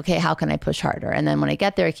 I'm like, okay, how can I push harder? And then when I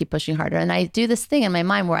get there, I keep pushing harder. And I do this thing in my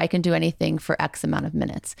mind where I can do anything for X amount of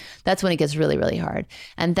minutes. That's when it gets really, really hard.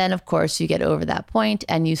 And then of course you get over that point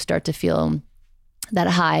and you start to feel that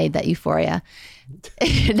high, that euphoria.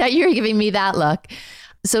 Now you're giving me that look.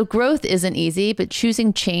 So growth isn't easy, but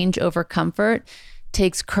choosing change over comfort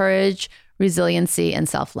takes courage, resiliency, and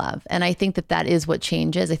self-love. And I think that is what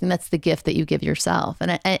change is. I think that's the gift that you give yourself.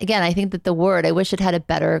 And again, I think that the word, I wish it had a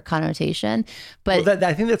better connotation, but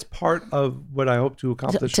I think that's part of what I hope to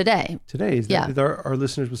accomplish today is that our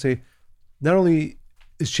listeners will say, not only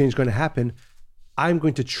is change going to happen, I'm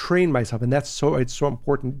going to train myself. And it's so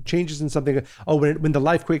important. Change isn't something, when the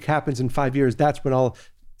life quake happens in 5 years, that's when I'll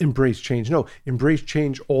embrace change. No, embrace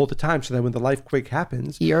change all the time so that when the life quake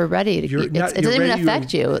happens, you're ready. It doesn't even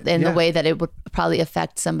affect you in the way that it would probably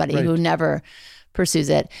affect somebody who never pursues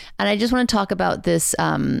it. And I just want to talk about this.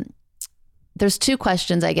 There's two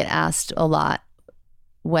questions I get asked a lot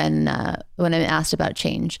when I'm asked about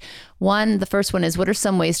change. One, the first one is, what are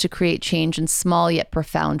some ways to create change in small yet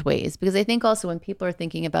profound ways? Because I think also when people are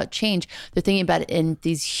thinking about change, they're thinking about it in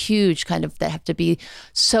these huge kind of, that have to be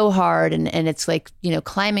so hard. And it's like,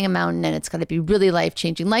 climbing a mountain, and it's got to be really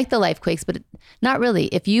life-changing, like the life quakes, but not really.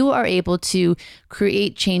 If you are able to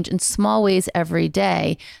create change in small ways every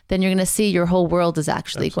day, then you're going to see your whole world is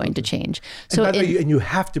actually going to change. So, and you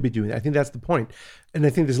have to be doing that. I think that's the point. And I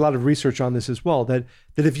think there's a lot of research on this as well, that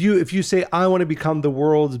if you say, I want to become the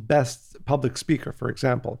world's best public speaker, for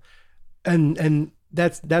example, and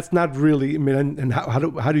that's not really, and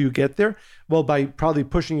how do you get there? Well, by probably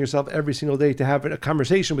pushing yourself every single day to have a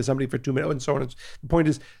conversation with somebody for 2 minutes and so on. The point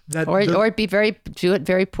is that do it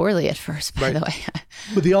very poorly at first, by the way.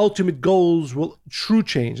 But the ultimate goals will true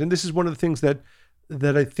change. And this is one of the things that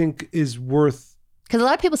I think is worth, because a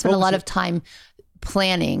lot of people spend a lot of time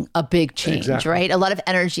planning a big change, right? A lot of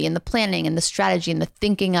energy in the planning and the strategy and the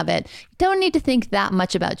thinking of it. You don't need to think that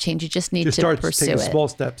much about change. You just need to pursue it. Small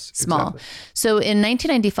steps. Small. Exactly. So in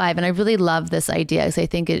 1995, and I really love this idea because I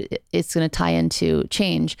think it's going to tie into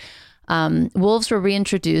change. Wolves were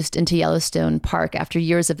reintroduced into Yellowstone Park after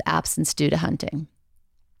years of absence due to hunting.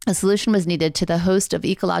 A solution was needed to the host of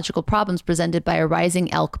ecological problems presented by a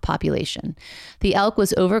rising elk population. The elk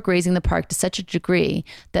was overgrazing the park to such a degree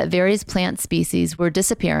that various plant species were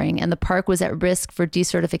disappearing and the park was at risk for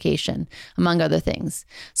desertification, among other things.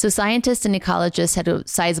 So scientists and ecologists had a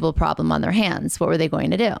sizable problem on their hands. What were they going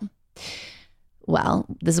to do? Well,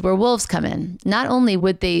 this is where wolves come in. Not only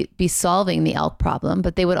would they be solving the elk problem,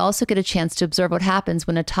 but they would also get a chance to observe what happens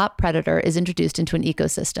when a top predator is introduced into an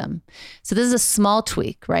ecosystem. So this is a small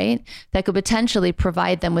tweak, right? That could potentially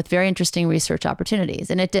provide them with very interesting research opportunities.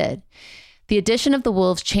 And it did. The addition of the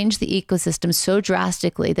wolves changed the ecosystem so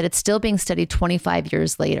drastically that it's still being studied 25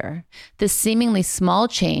 years later. This seemingly small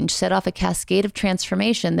change set off a cascade of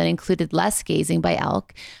transformation that included less gazing by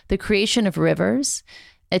elk, the creation of rivers,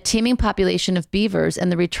 a teeming population of beavers, and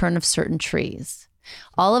the return of certain trees.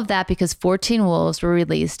 All of that because 14 wolves were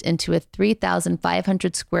released into a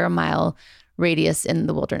 3,500 square mile radius in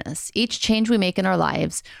the wilderness. Each change we make in our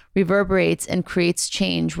lives reverberates and creates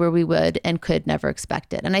change where we would and could never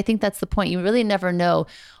expect it. And I think that's the point. You really never know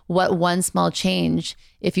what one small change,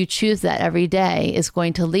 if you choose that every day, is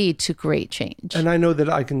going to lead to great change. And I know that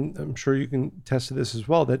I'm sure you can attest to this as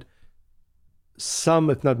well, that some,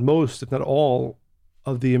 if not most, if not all,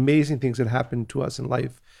 of the amazing things that happen to us in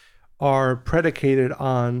life are predicated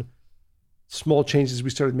on small changes we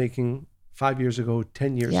started making 5 years ago,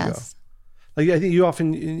 10 years ago. Like I think you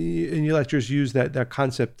often in your lectures use that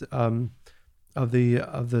concept of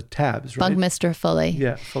the tabs, right? Buckminster Fully.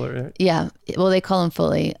 Yeah, Fuller. Right? Yeah, well, they call him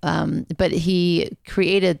Fully, but he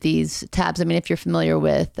created these tabs. I mean, if you're familiar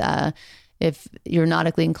with, if you're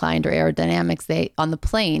nautically inclined or aerodynamics, on the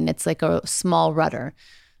plane, it's like a small rudder.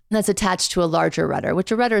 that's attached to a larger rudder,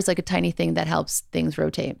 which a rudder is like a tiny thing that helps things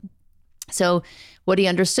rotate. So what he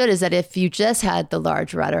understood is that if you just had the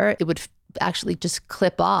large rudder, it would actually just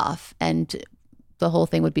clip off and the whole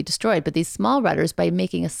thing would be destroyed. But these small rudders, by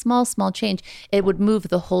making a small change, it would move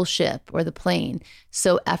the whole ship or the plane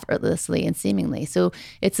so effortlessly and seemingly. So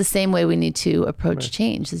it's the same way we need to approach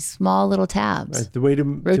change, these small little tabs, the way to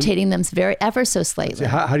rotating them ever so slightly.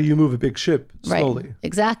 How do you move a big ship slowly?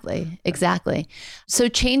 Right. Exactly. So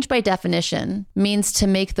change by definition means to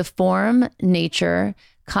make the form, nature,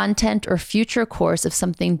 content, or future course of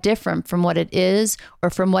something different from what it is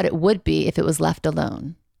or from what it would be if it was left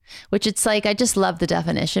alone. Which it's like, I just love the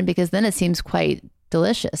definition because then it seems quite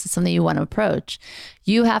delicious. It's something you want to approach.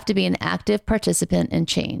 You have to be an active participant in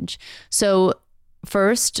change. So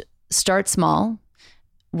first, start small.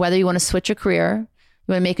 Whether you want to switch a career,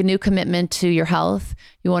 you want to make a new commitment to your health,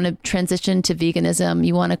 you want to transition to veganism,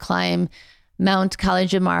 you want to climb Mount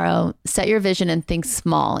Kilimanjaro, set your vision and think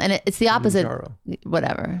small. And it's the opposite,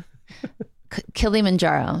 whatever.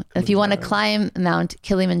 Kilimanjaro. If you want to climb Mount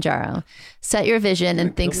Kilimanjaro, set your vision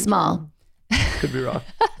and think small. Could be wrong.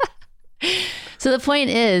 So the point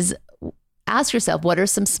is, ask yourself, what are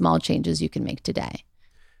some small changes you can make today?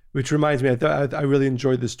 Which reminds me, I really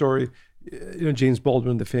enjoyed the story. James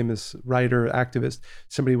Baldwin, the famous writer, activist,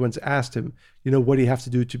 somebody once asked him, what do you have to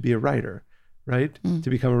do to be a writer, right? To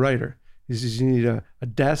become a writer. He says, you need a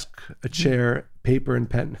desk, a chair, paper, and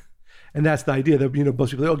pen. And that's the idea that,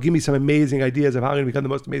 most people, give me some amazing ideas of how I'm going to become the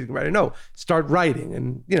most amazing writer. No, start writing.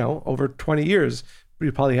 And, over 20 years,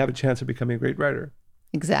 you probably have a chance of becoming a great writer.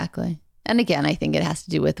 Exactly. And again, I think it has to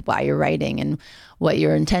do with why you're writing and what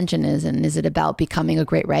your intention is. And is it about becoming a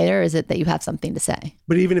great writer? Or is it that you have something to say?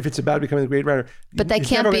 But even if it's about becoming a great writer, but that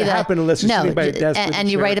can't be that. Happen unless you're sitting by a desk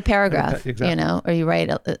and you write a paragraph, exactly. Or you write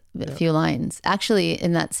a few lines. Actually,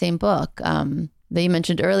 in that same book that you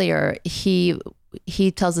mentioned earlier, he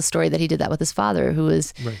tells a story that he did that with his father, who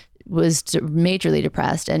was majorly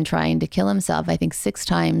depressed and trying to kill himself, I think 6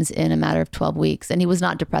 times in a matter of 12 weeks. And he was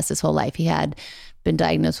not depressed his whole life. He had been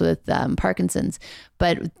diagnosed with Parkinson's.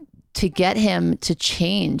 But to get him to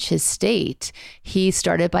change his state, he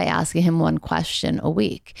started by asking him one question a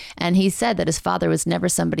week. And he said that his father was never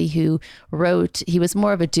somebody who wrote. He was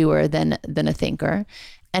more of a doer than a thinker.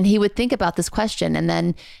 And he would think about this question, and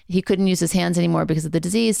then he couldn't use his hands anymore because of the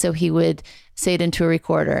disease. So he would say it into a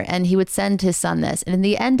recorder, and he would send his son this. And in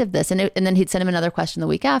the end of this, and then he'd send him another question the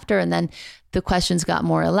week after. And then the questions got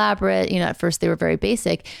more elaborate. At first they were very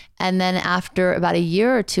basic. And then after about a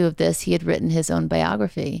year or 2 of this, he had written his own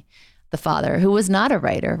biography, the father, who was not a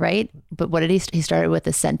writer, right? But what did he started with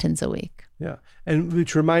a sentence a week. Yeah. And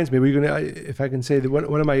which reminds me, if I can say that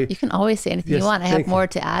one of my... You can always say anything you want. I have more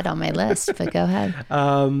to add on my list, but go ahead.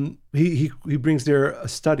 He brings there a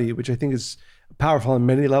study, which I think is powerful on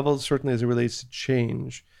many levels, certainly as it relates to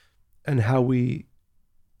change and how we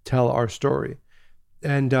tell our story.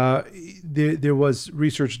 And there was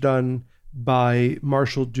research done by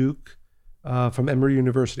Marshall Duke from Emory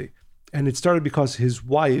University. And it started because his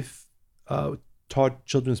wife taught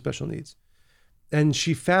children with special needs. And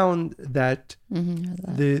she found that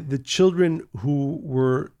the children who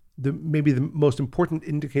were maybe the most important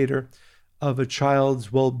indicator of a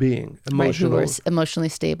child's well-being, who were emotionally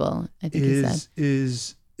stable, I think he said,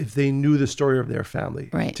 is if they knew the story of their family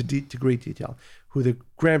to great detail, who the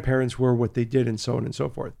grandparents were, what they did, and so on and so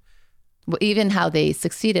forth. Well, even how they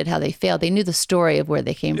succeeded, how they failed. They knew the story of where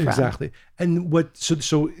they came from. Exactly. And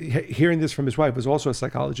so hearing this from his wife, was also a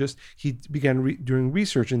psychologist, he began doing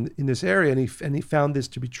research in this area, and he found this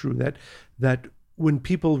to be true, that when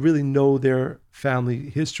people really know their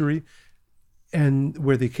family history and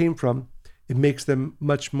where they came from, it makes them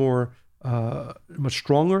much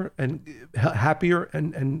stronger and happier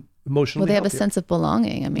and emotionally they have healthier. A sense of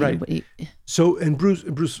belonging. I mean, right. So, and Bruce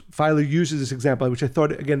Feiler uses this example, which I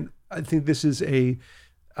thought, again, I think this is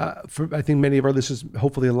for I think many of our listeners,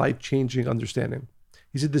 hopefully a life-changing understanding.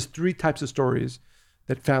 He said there's 3 types of stories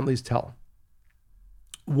that families tell.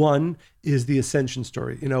 One is the ascension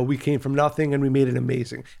story. We came from nothing and we made it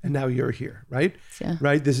amazing, and now you're here, right? Yeah.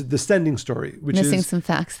 Right. This is the descending story, which missing is some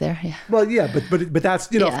facts there. Yeah. Well, yeah, but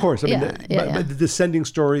that's of course. But the descending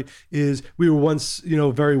story is we were once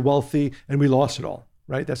very wealthy and we lost it all,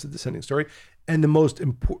 right? That's the descending story. And the most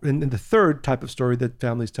important, and the third type of story that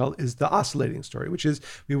families tell is the oscillating story, which is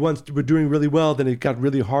we once were doing really well, then it got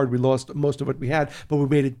really hard, we lost most of what we had, but we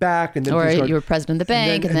made it back. And then you were president of the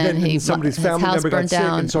bank, and then somebody's family member got sick,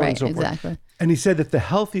 and so on and so forth. Exactly. And he said that the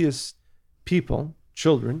healthiest people,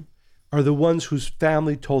 children, are the ones whose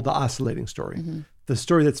family told the oscillating story. the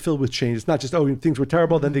story that's filled with change. It's not just, oh, things were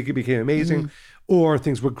terrible, then they became amazing, or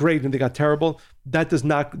things were great and they got terrible.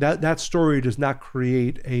 That story does not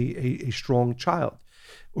create a strong child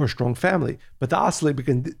or a strong family. But the oscillate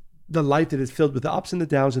becomes the life that is filled with the ups and the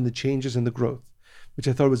downs and the changes and the growth, which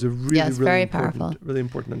I thought was a really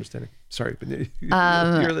important understanding. Sorry, but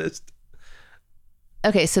your list.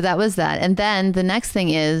 Okay, so that was that. And then the next thing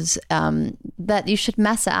is that you should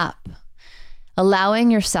mess up. Allowing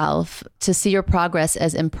yourself to see your progress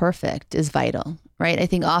as imperfect is vital, right? I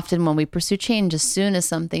think often when we pursue change, as soon as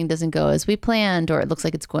something doesn't go as we planned or it looks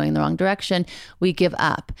like it's going in the wrong direction, we give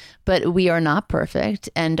up. But we are not perfect,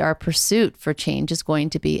 and our pursuit for change is going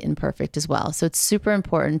to be imperfect as well. So it's super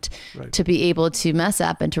important to be able to mess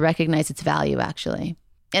up and to recognize its value, actually.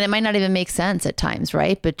 And it might not even make sense at times,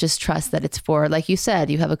 right? But just trust that it's for, like you said,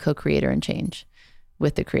 you have a co-creator in change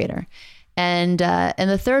with the creator. And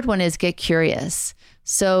the third one is get curious.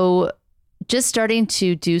 So just starting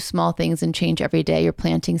to do small things and change every day, you're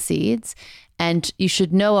planting seeds. And you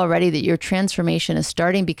should know already that your transformation is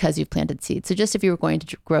starting because you've planted seeds. So just if you were going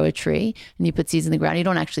to grow a tree and you put seeds in the ground, you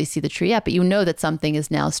don't actually see the tree yet, but you know that something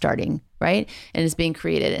is now starting, right? And is being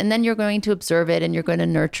created. And then you're going to observe it and you're going to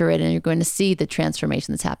nurture it and you're going to see the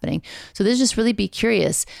transformation that's happening. So this just really be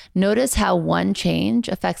curious. Notice how one change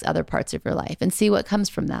affects other parts of your life and see what comes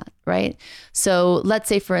from that, right? So let's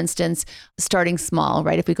say, for instance, starting small,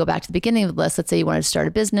 right? If we go back to the beginning of the list, let's say you wanted to start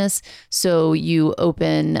a business. So you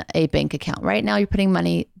open a bank account. Right now you're putting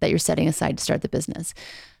money that you're setting aside to start the business.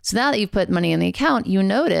 So now that you've put money in the account, you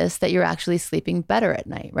notice that you're actually sleeping better at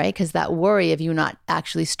night, right? Because that worry of you not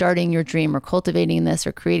actually starting your dream or cultivating this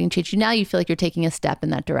or creating change, now you feel like you're taking a step in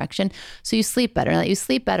that direction. So you sleep better. Now that you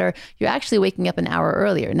sleep better, you're actually waking up an hour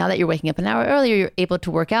earlier. Now that you're waking up an hour earlier, you're able to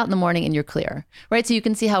work out in the morning and you're clear, right? So you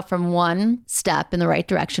can see how from one step in the right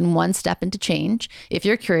direction, one step into change, if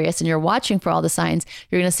you're curious and you're watching for all the signs,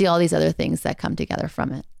 you're going to see all these other things that come together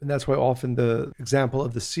from it. And that's why often the example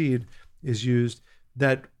of the seed is used,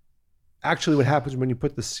 that actually what happens when you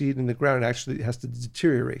put the seed in the ground, it actually has to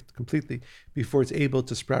deteriorate completely before it's able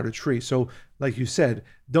to sprout a tree. So like you said,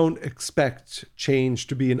 don't expect change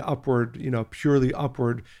to be an upward, purely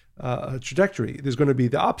upward trajectory. There's going to be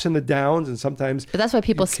the ups and the downs, and sometimes. But that's why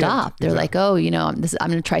people stop. They're like, oh, I'm going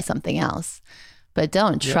to try something else. But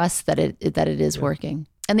don't trust that it is working.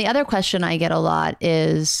 And the other question I get a lot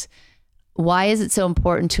is, why is it so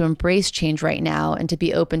important to embrace change right now and to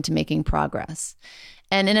be open to making progress?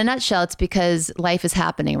 And in a nutshell, it's because life is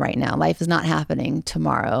happening right now. Life is not happening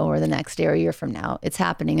tomorrow or the next day or a year from now. It's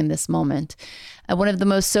happening in this moment. One of the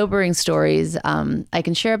most sobering stories I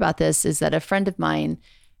can share about this is that a friend of mine,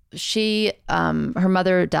 her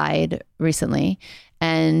mother died recently,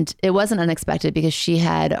 and it wasn't unexpected because she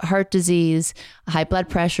had heart disease, high blood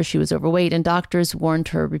pressure, she was overweight, and doctors warned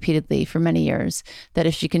her repeatedly for many years that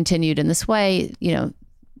if she continued in this way,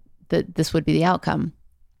 that this would be the outcome.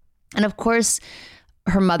 And of course,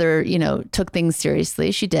 her mother, took things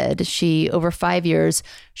seriously. She did. Over 5 years,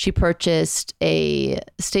 she purchased a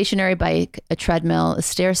stationary bike, a treadmill, a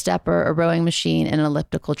stair stepper, a rowing machine, and an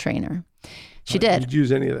elliptical trainer. She did. Did you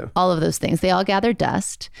use any of them? All of those things. They all gathered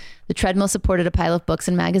dust. The treadmill supported a pile of books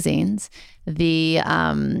and magazines. The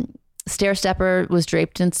stair stepper was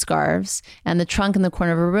draped in scarves, and the trunk in the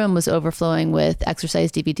corner of her room was overflowing with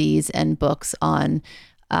exercise DVDs and books on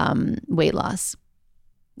weight loss.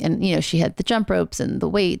 And, she had the jump ropes and the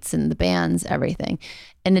weights and the bands, everything.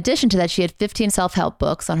 In addition to that, she had 15 self-help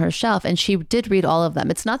books on her shelf, and she did read all of them.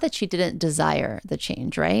 It's not that she didn't desire the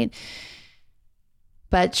change, right?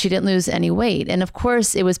 But she didn't lose any weight. And of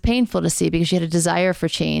course, it was painful to see because she had a desire for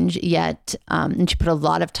change, yet, and she put a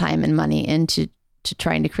lot of time and money into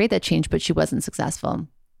trying to create that change, but she wasn't successful.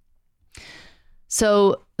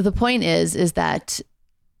 So the point is that,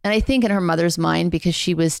 and I think in her mother's mind, because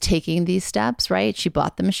she was taking these steps, right? She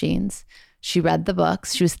bought the machines, she read the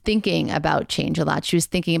books, she was thinking about change a lot. She was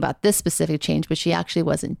thinking about this specific change, but she actually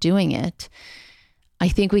wasn't doing it. I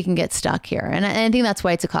think we can get stuck here. And I think that's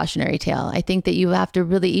why it's a cautionary tale. I think that you have to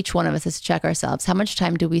really, each one of us has to check ourselves. How much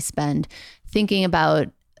time do we spend thinking about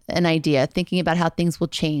an idea, thinking about how things will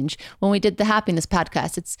change? When we did the happiness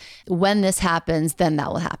podcast, it's when this happens, then that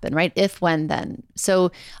will happen, right? If, when, then.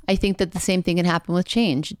 So I think that the same thing can happen with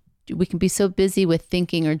change. We can be so busy with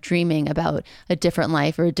thinking or dreaming about a different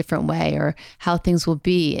life or a different way or how things will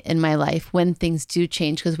be in my life when things do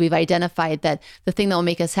change, because we've identified that the thing that will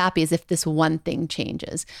make us happy is if this one thing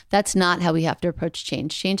changes. That's not how we have to approach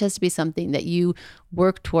change. Change has to be something that you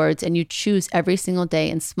work towards and you choose every single day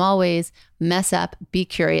in small ways, mess up, be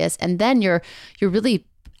curious, and then you're really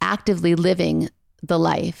actively living the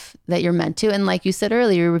life that you're meant to. And like you said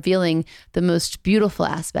earlier, you're revealing the most beautiful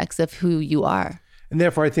aspects of who you are. And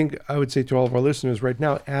therefore, I think I would say to all of our listeners right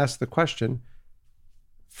now, ask the question,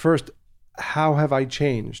 first, how have I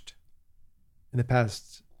changed in the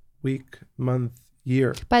past week, month,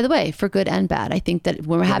 year? By the way, for good and bad, I think that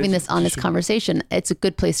when we're having this honest conversation, it's a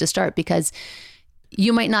good place to start, because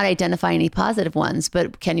you might not identify any positive ones,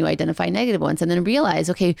 but can you identify negative ones? And then realize,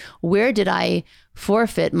 okay, where did I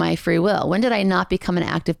forfeit my free will? When did I not become an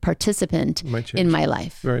active participant in my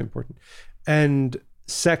life? Very important. And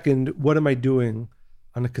second, what am I doing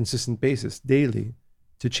on a consistent basis daily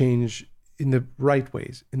to change in the right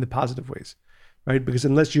ways, in the positive ways, right? Because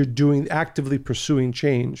unless you're actively pursuing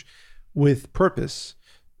change with purpose,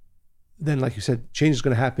 then like you said, change is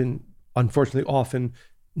going to happen, unfortunately, often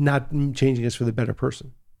not changing us for the better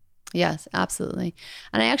person. Yes, absolutely.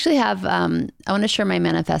 And I actually have, I want to share my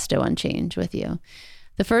manifesto on change with you.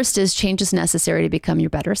 The first is change is necessary to become your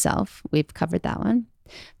better self. We've covered that one.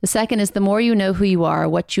 The second is the more you know who you are,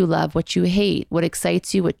 what you love, what you hate, what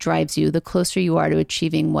excites you, what drives you, the closer you are to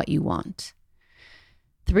achieving what you want.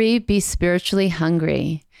 3, be spiritually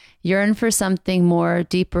hungry. Yearn for something more,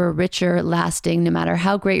 deeper, richer, lasting. No matter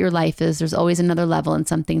how great your life is, there's always another level and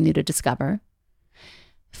something new to discover.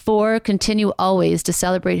 4, continue always to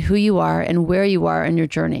celebrate who you are and where you are in your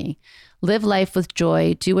journey. Live life with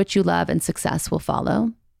joy, do what you love, and success will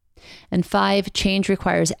follow. And 5, change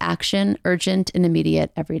requires action, urgent and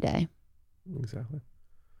immediate every day. Exactly.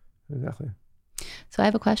 So I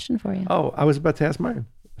have a question for you. Oh, I was about to ask mine.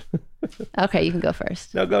 Okay, you can go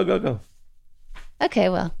first. No, go. Okay,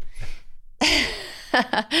 well.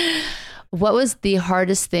 What was the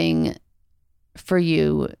hardest thing for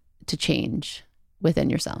you to change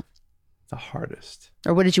within yourself? The hardest.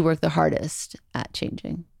 Or what did you work the hardest at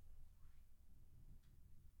changing?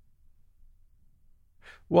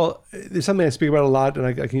 Well, there's something I speak about a lot, and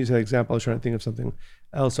I can use that example. I was trying to think of something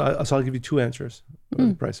else. So I'll give you 2 answers for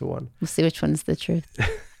the price of one. We'll see which one's the truth.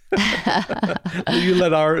 You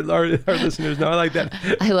let our listeners know. I like that.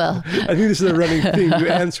 I will. I think this is a running thing. You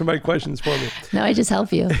answer my questions for me. No, I just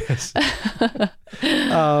help you. Yes.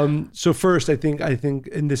 So first, I think,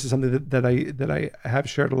 and this is something that I have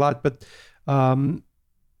shared a lot, but so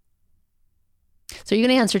you're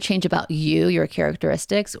going to answer change about you, your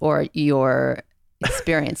characteristics, or your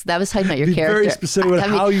experience? That was talking about your Be character. Very specific about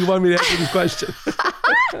how you want me to answer this question.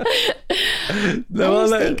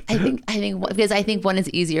 I think because I think one is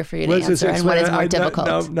easier for you to answer and one is more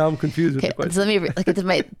difficult. Now I'm confused with the question. So let me it's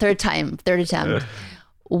my third attempt.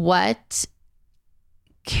 What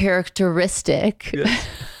characteristic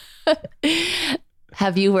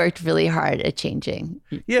have you worked really hard at changing?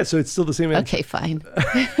 Yeah, so it's still the same answer. Okay, fine.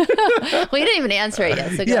 Well, you didn't even answer it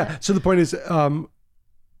yet. So go ahead. So the point is,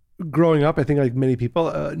 growing up, I think like many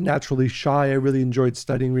people, naturally shy. I really enjoyed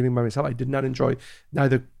studying, reading by myself. I did not enjoy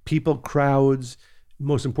neither people, crowds,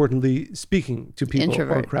 most importantly, speaking to people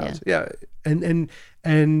or crowds. Yeah. And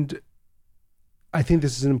I think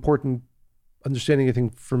this is an important understanding, I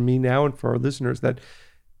think, for me now and for our listeners, that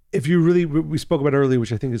if you really, we spoke about earlier,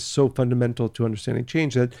 which I think is so fundamental to understanding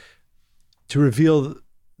change, that to reveal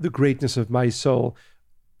the greatness of my soul,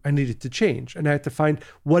 I needed to change. And I had to find,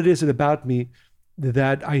 what is it about me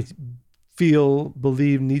that I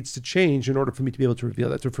believe needs to change in order for me to be able to reveal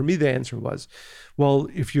that. So for me, the answer was, well,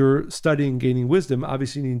 if you're studying, gaining wisdom,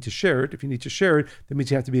 obviously you need to share it. If you need to share it, that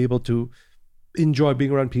means you have to be able to enjoy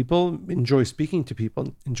being around people, enjoy speaking to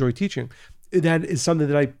people, enjoy teaching. That is something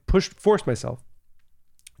that I forced myself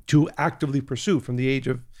to actively pursue from the age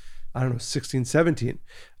of, 16, 17.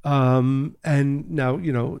 And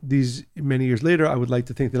now, these many years later, I would like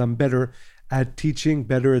to think that I'm better at teaching,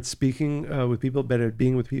 better at speaking with people, better at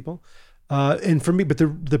being with people. And for me, but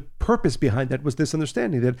the purpose behind that was this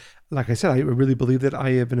understanding that, like I said, I really believe that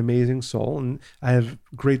I have an amazing soul and I have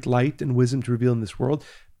great light and wisdom to reveal in this world.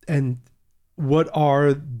 And what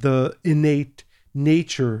are the innate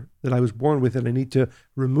nature that I was born with that I need to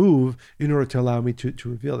remove in order to allow me to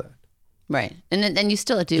reveal that. Right. And you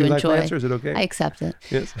still do you enjoy. Like my answer? Is it okay? I accept it.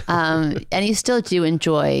 Yes. And you still do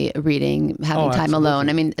enjoy reading, having time alone.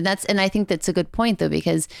 I mean, and I think that's a good point though,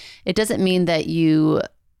 because it doesn't mean that you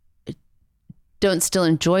don't still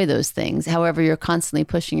enjoy those things. However, you're constantly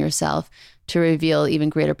pushing yourself to reveal even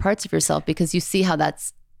greater parts of yourself, because you see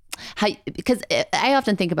because I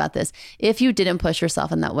often think about this. If you didn't push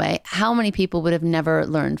yourself in that way, how many people would have never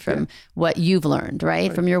learned from what you've learned,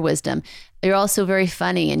 right? From your wisdom. You're also very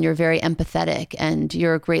funny and you're very empathetic and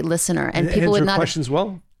you're a great listener. And people would not questions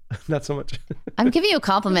well, not so much. I'm giving you a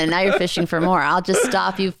compliment and now you're fishing for more. I'll just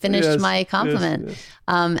stop. You finished my compliment. Yes.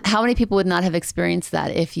 How many people would not have experienced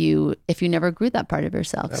that if you never grew that part of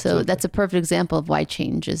yourself? Absolutely. So that's a perfect example of why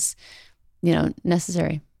change is,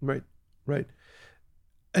 necessary. Right.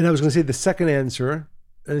 And I was going to say the second answer,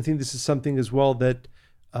 and I think this is something as well that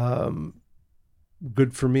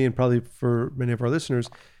good for me and probably for many of our listeners,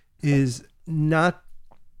 is not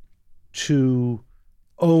to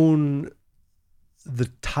own the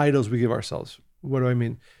titles we give ourselves. What do I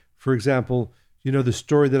mean? For example, the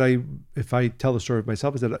story that if I tell the story of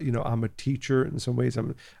myself is that, I'm a teacher in some ways,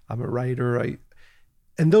 I'm a writer,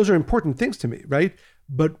 and those are important things to me, right?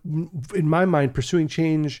 But in my mind, pursuing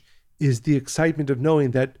change is the excitement of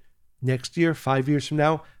knowing that next year, 5 years from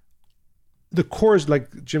now, the core is,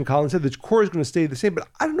 like Jim Collins said, the core is going to stay the same, but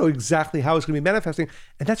I don't know exactly how it's going to be manifesting.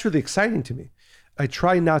 And that's really exciting to me. I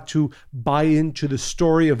try not to buy into the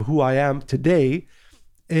story of who I am today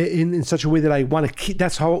in such a way that I want to keep,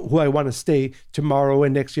 that's who I want to stay tomorrow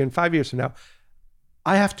and next year and 5 years from now.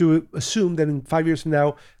 I have to assume that in 5 years from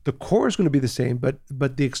now, the core is going to be the same,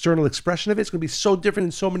 but the external expression of it is going to be so different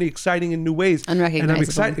in so many exciting and new ways. Unrecognizable. And I'm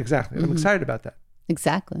excited, exactly. Mm-hmm. I'm excited about that.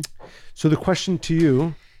 Exactly. So the question to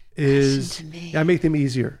you is, I make them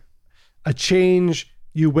easier. A change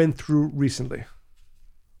you went through recently.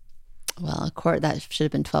 Well, a court that should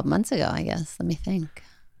have been 12 months ago, I guess. Let me think.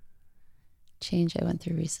 Change I went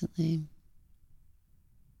through recently.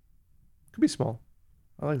 Could be small.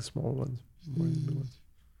 I like small ones. Big ones.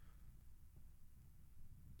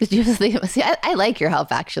 Did you think? See, I like your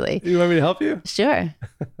help, actually. You want me to help you? Sure.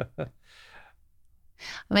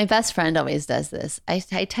 My best friend always does this. I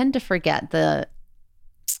tend to forget the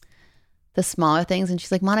smaller things, and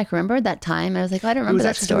she's like, "Monica, remember that time?" I was like, "Oh, I don't remember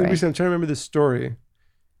that story." I'm trying to remember the story,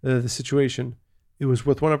 the situation. It was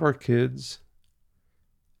with one of our kids,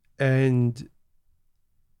 and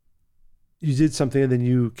you did something, and then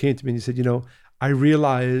you came to me and you said, I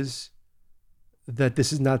realize that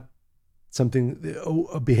this is not something,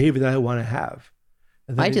 a behavior that I want to have.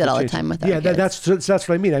 I do that all the time with our kids. That's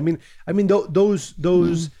what I mean. I mean those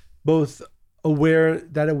both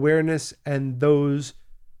awareness and those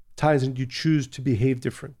times when you choose to behave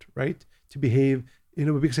different, right? To behave,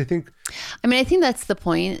 because I think that's the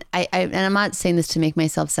point. And I'm not saying this to make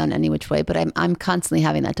myself sound any which way, but I'm constantly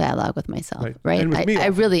having that dialogue with myself, right? And with me, I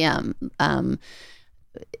really am. And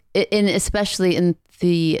especially in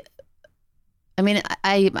the,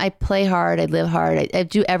 I play hard, I live hard, I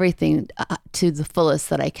do everything to the fullest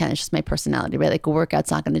that I can. It's just my personality, right? Like a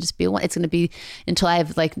workout's not going to just be one, it's going to be until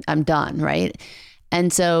I'm done, right?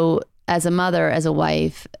 And so as a mother, as a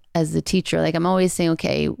wife, as a teacher, I'm always saying,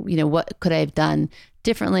 okay, what could I have done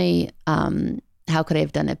differently? How could I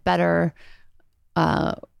have done it better?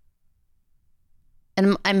 And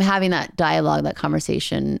I'm having that dialogue, that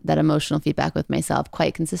conversation, that emotional feedback with myself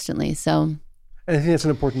quite consistently. So, and I think that's an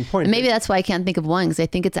important point. And maybe that's why I can't think of one, because I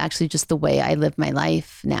think it's actually just the way I live my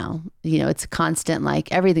life now. It's constant,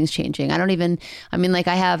 everything's changing.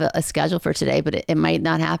 I have a schedule for today, but it might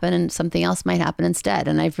not happen and something else might happen instead.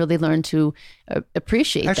 And I've really learned to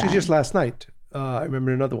appreciate that. Actually, just last night, I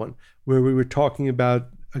remember another one where we were talking about,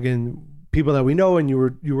 again, people that we know, and you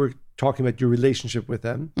were talking about your relationship with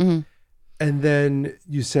them. Mm-hmm. And then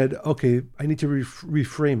you said, okay, I need to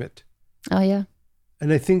reframe it. Oh, yeah.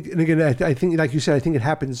 And I think, like you said, I think it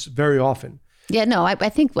happens very often. Yeah, no, I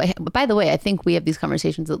think, by the way, I think we have these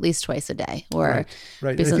conversations at least twice a day. Right.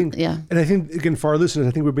 And I think, again, for our listeners, I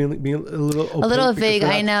think we're being a little vague.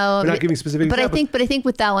 I know. We're not giving specific examples. But I think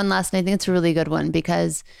with that one last night, I think it's a really good one,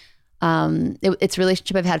 because it's a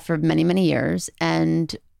relationship I've had for many, many years.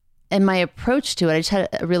 And my approach to it, I just had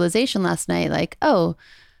a realization last night,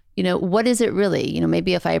 what is it really?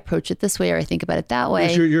 Maybe if I approach it this way, or I think about it that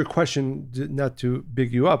way. Your question, not to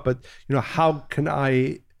big you up, but how can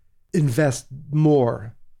I invest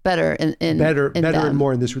more, better and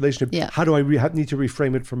more in this relationship? Yeah. How do I need to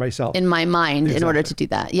reframe it for myself in my mind in order to do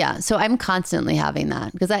that? Yeah. So I'm constantly having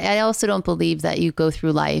that, because I also don't believe that you go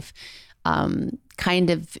through life kind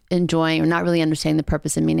of enjoying or not really understanding the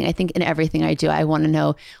purpose and meaning. I think in everything I do, I want to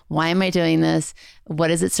know, why am I doing this?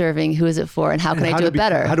 What is it serving? Who is it for? And how can I do it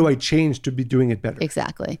better? How do I change to be doing it better?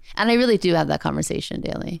 Exactly. And I really do have that conversation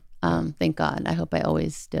daily. Thank God. I hope I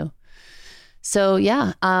always do. So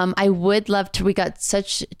yeah, I would love to, we got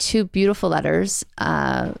such two beautiful letters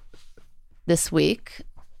this week.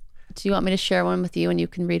 Do you want me to share one with you, and you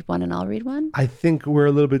can read one and I'll read one? I think we're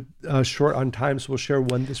a little bit short on time, so we'll share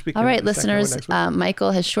one this week. All right, listeners,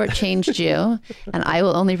 Michael has shortchanged you, and I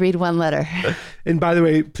will only read one letter. And by the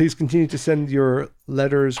way, please continue to send your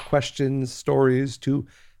letters, questions, stories to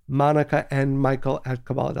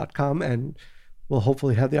MonicaandMichael@Kabbalah.com, and we'll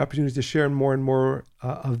hopefully have the opportunity to share more and more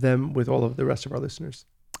of them with all of the rest of our listeners.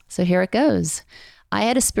 So here it goes. I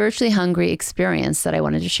had a spiritually hungry experience that I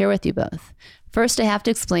wanted to share with you both. First, I have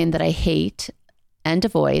to explain that I hate and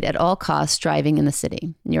avoid at all costs driving in the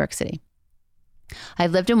city, New York City.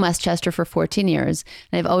 I've lived in Westchester for 14 years,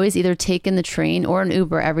 and I've always either taken the train or an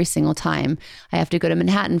Uber every single time I have to go to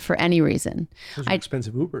Manhattan for any reason. Those are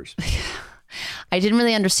expensive Ubers. I didn't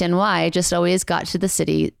really understand why. I just always got to the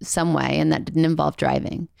city some way, and that didn't involve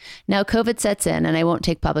driving. Now COVID sets in, and I won't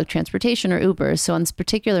take public transportation or Uber. So on this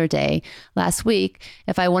particular day last week,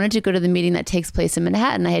 if I wanted to go to the meeting that takes place in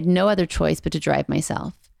Manhattan, I had no other choice but to drive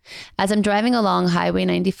myself. As I'm driving along Highway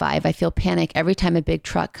 95, I feel panic every time a big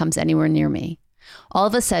truck comes anywhere near me. All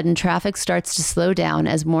of a sudden, traffic starts to slow down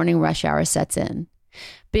as morning rush hour sets in.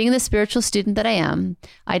 Being the spiritual student that I am,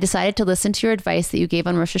 I decided to listen to your advice that you gave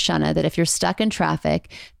on Rosh Hashanah, that if you're stuck in traffic,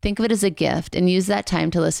 think of it as a gift and use that time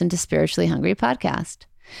to listen to Spiritually Hungry podcast.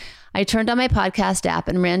 I turned on my podcast app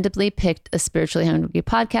and randomly picked a Spiritually Hungry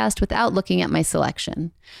podcast without looking at my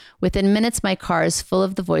selection. Within minutes, my car is full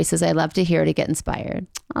of the voices I love to hear to get inspired.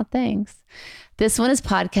 Oh, thanks. This one is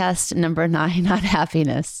podcast number 9 on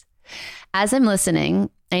happiness. As I'm listening,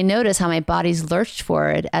 I notice how my body's lurched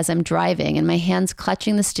forward as I'm driving and my hands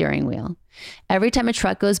clutching the steering wheel. Every time a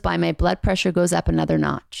truck goes by, my blood pressure goes up another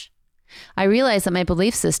notch. I realize that my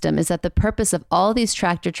belief system is that the purpose of all these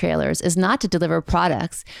tractor trailers is not to deliver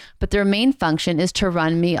products, but their main function is to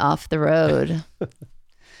run me off the road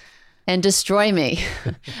and destroy me.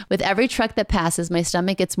 With every truck that passes, my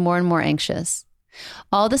stomach gets more and more anxious.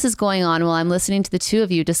 All this is going on while I'm listening to the two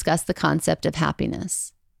of you discuss the concept of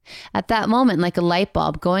happiness. At that moment, like a light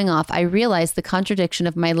bulb going off, I realized the contradiction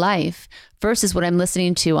of my life versus what I'm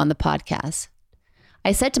listening to on the podcast.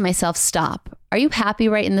 I said to myself, stop. Are you happy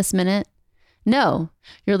right in this minute? No,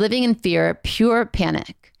 you're living in fear, pure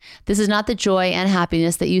panic. This is not the joy and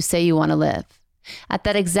happiness that you say you want to live. At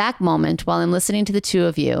that exact moment, while I'm listening to the two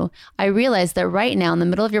of you, I realized that right now in the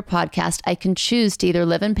middle of your podcast, I can choose to either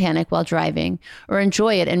live in panic while driving or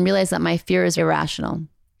enjoy it and realize that my fear is irrational.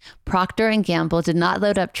 Procter & Gamble did not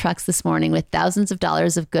load up trucks this morning with thousands of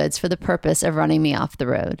dollars of goods for the purpose of running me off the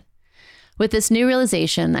road. With this new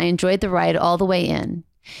realization, I enjoyed the ride all the way in.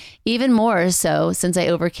 Even more so since I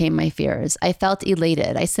overcame my fears. I felt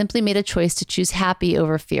elated. I simply made a choice to choose happy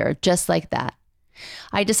over fear, just like that.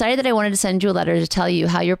 I decided that I wanted to send you a letter to tell you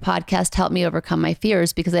how your podcast helped me overcome my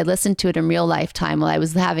fears because I listened to it in real life time while I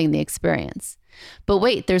was having the experience. But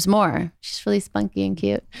wait, there's more. She's really spunky and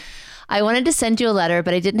cute. I wanted to send you a letter,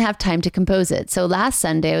 but I didn't have time to compose it. So last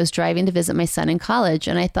Sunday, I was driving to visit my son in college,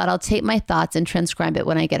 and I thought I'll tape my thoughts and transcribe it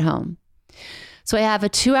when I get home. So I have a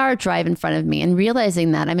 2-hour drive in front of me, and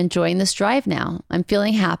realizing that I'm enjoying this drive now. I'm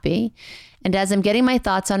feeling happy. And as I'm getting my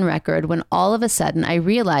thoughts on record, when all of a sudden I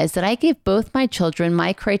realized that I gave both my children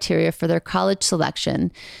my criteria for their college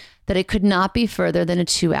selection, that it could not be further than a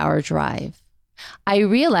 2-hour drive. I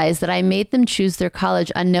realized that I made them choose their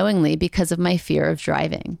college unknowingly because of my fear of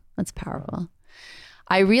driving. That's powerful.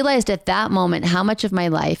 I realized at that moment how much of my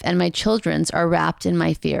life and my children's are wrapped in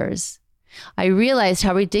my fears. I realized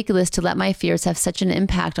how ridiculous to let my fears have such an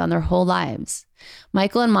impact on their whole lives.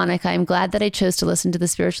 Michael and Monica, I'm glad that I chose to listen to the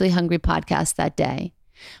Spiritually Hungry podcast that day.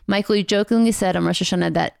 Michael, you jokingly said on Rosh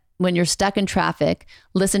Hashanah that when you're stuck in traffic,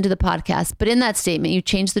 listen to the podcast. But in that statement, you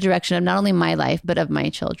changed the direction of not only my life, but of my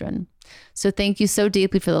children. So thank you so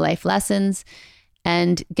deeply for the life lessons.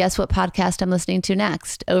 And guess what podcast I'm listening to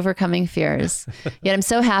next? Overcoming Fears. Yet I'm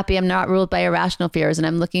so happy I'm not ruled by irrational fears, and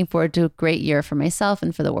I'm looking forward to a great year for myself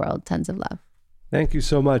and for the world. Tons of love. Thank you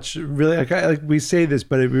so much. Really, like we say this,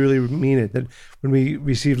 but I really mean it, that when we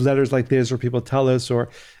receive letters like this, or people tell us, or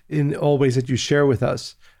in all ways that you share with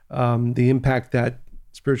us, the impact that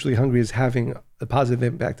Spiritually Hungry is having, the positive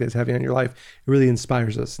impact that it's having on your life, it really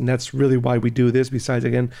inspires us. And that's really why we do this. Besides,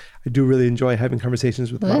 again, I do really enjoy having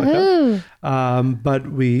conversations with Monica.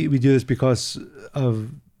 But we do this because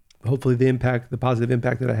of hopefully the impact, the positive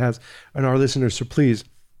impact that it has on our listeners. So please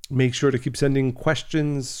make sure to keep sending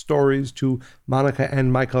questions, stories to Monica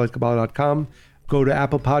and Michael at Kabbalah.com. Go to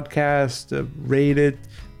Apple Podcast, rate it,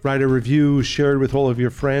 write a review, share it with all of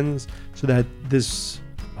your friends so that this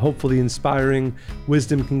hopefully inspiring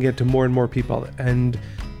wisdom can get to more and more people. And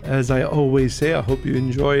as I always say, I hope you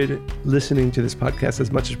enjoyed listening to this podcast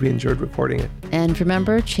as much as we enjoyed recording it. And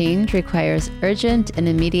remember, change requires urgent and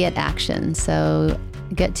immediate action. So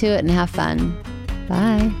get to it and have fun.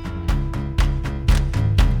 Bye.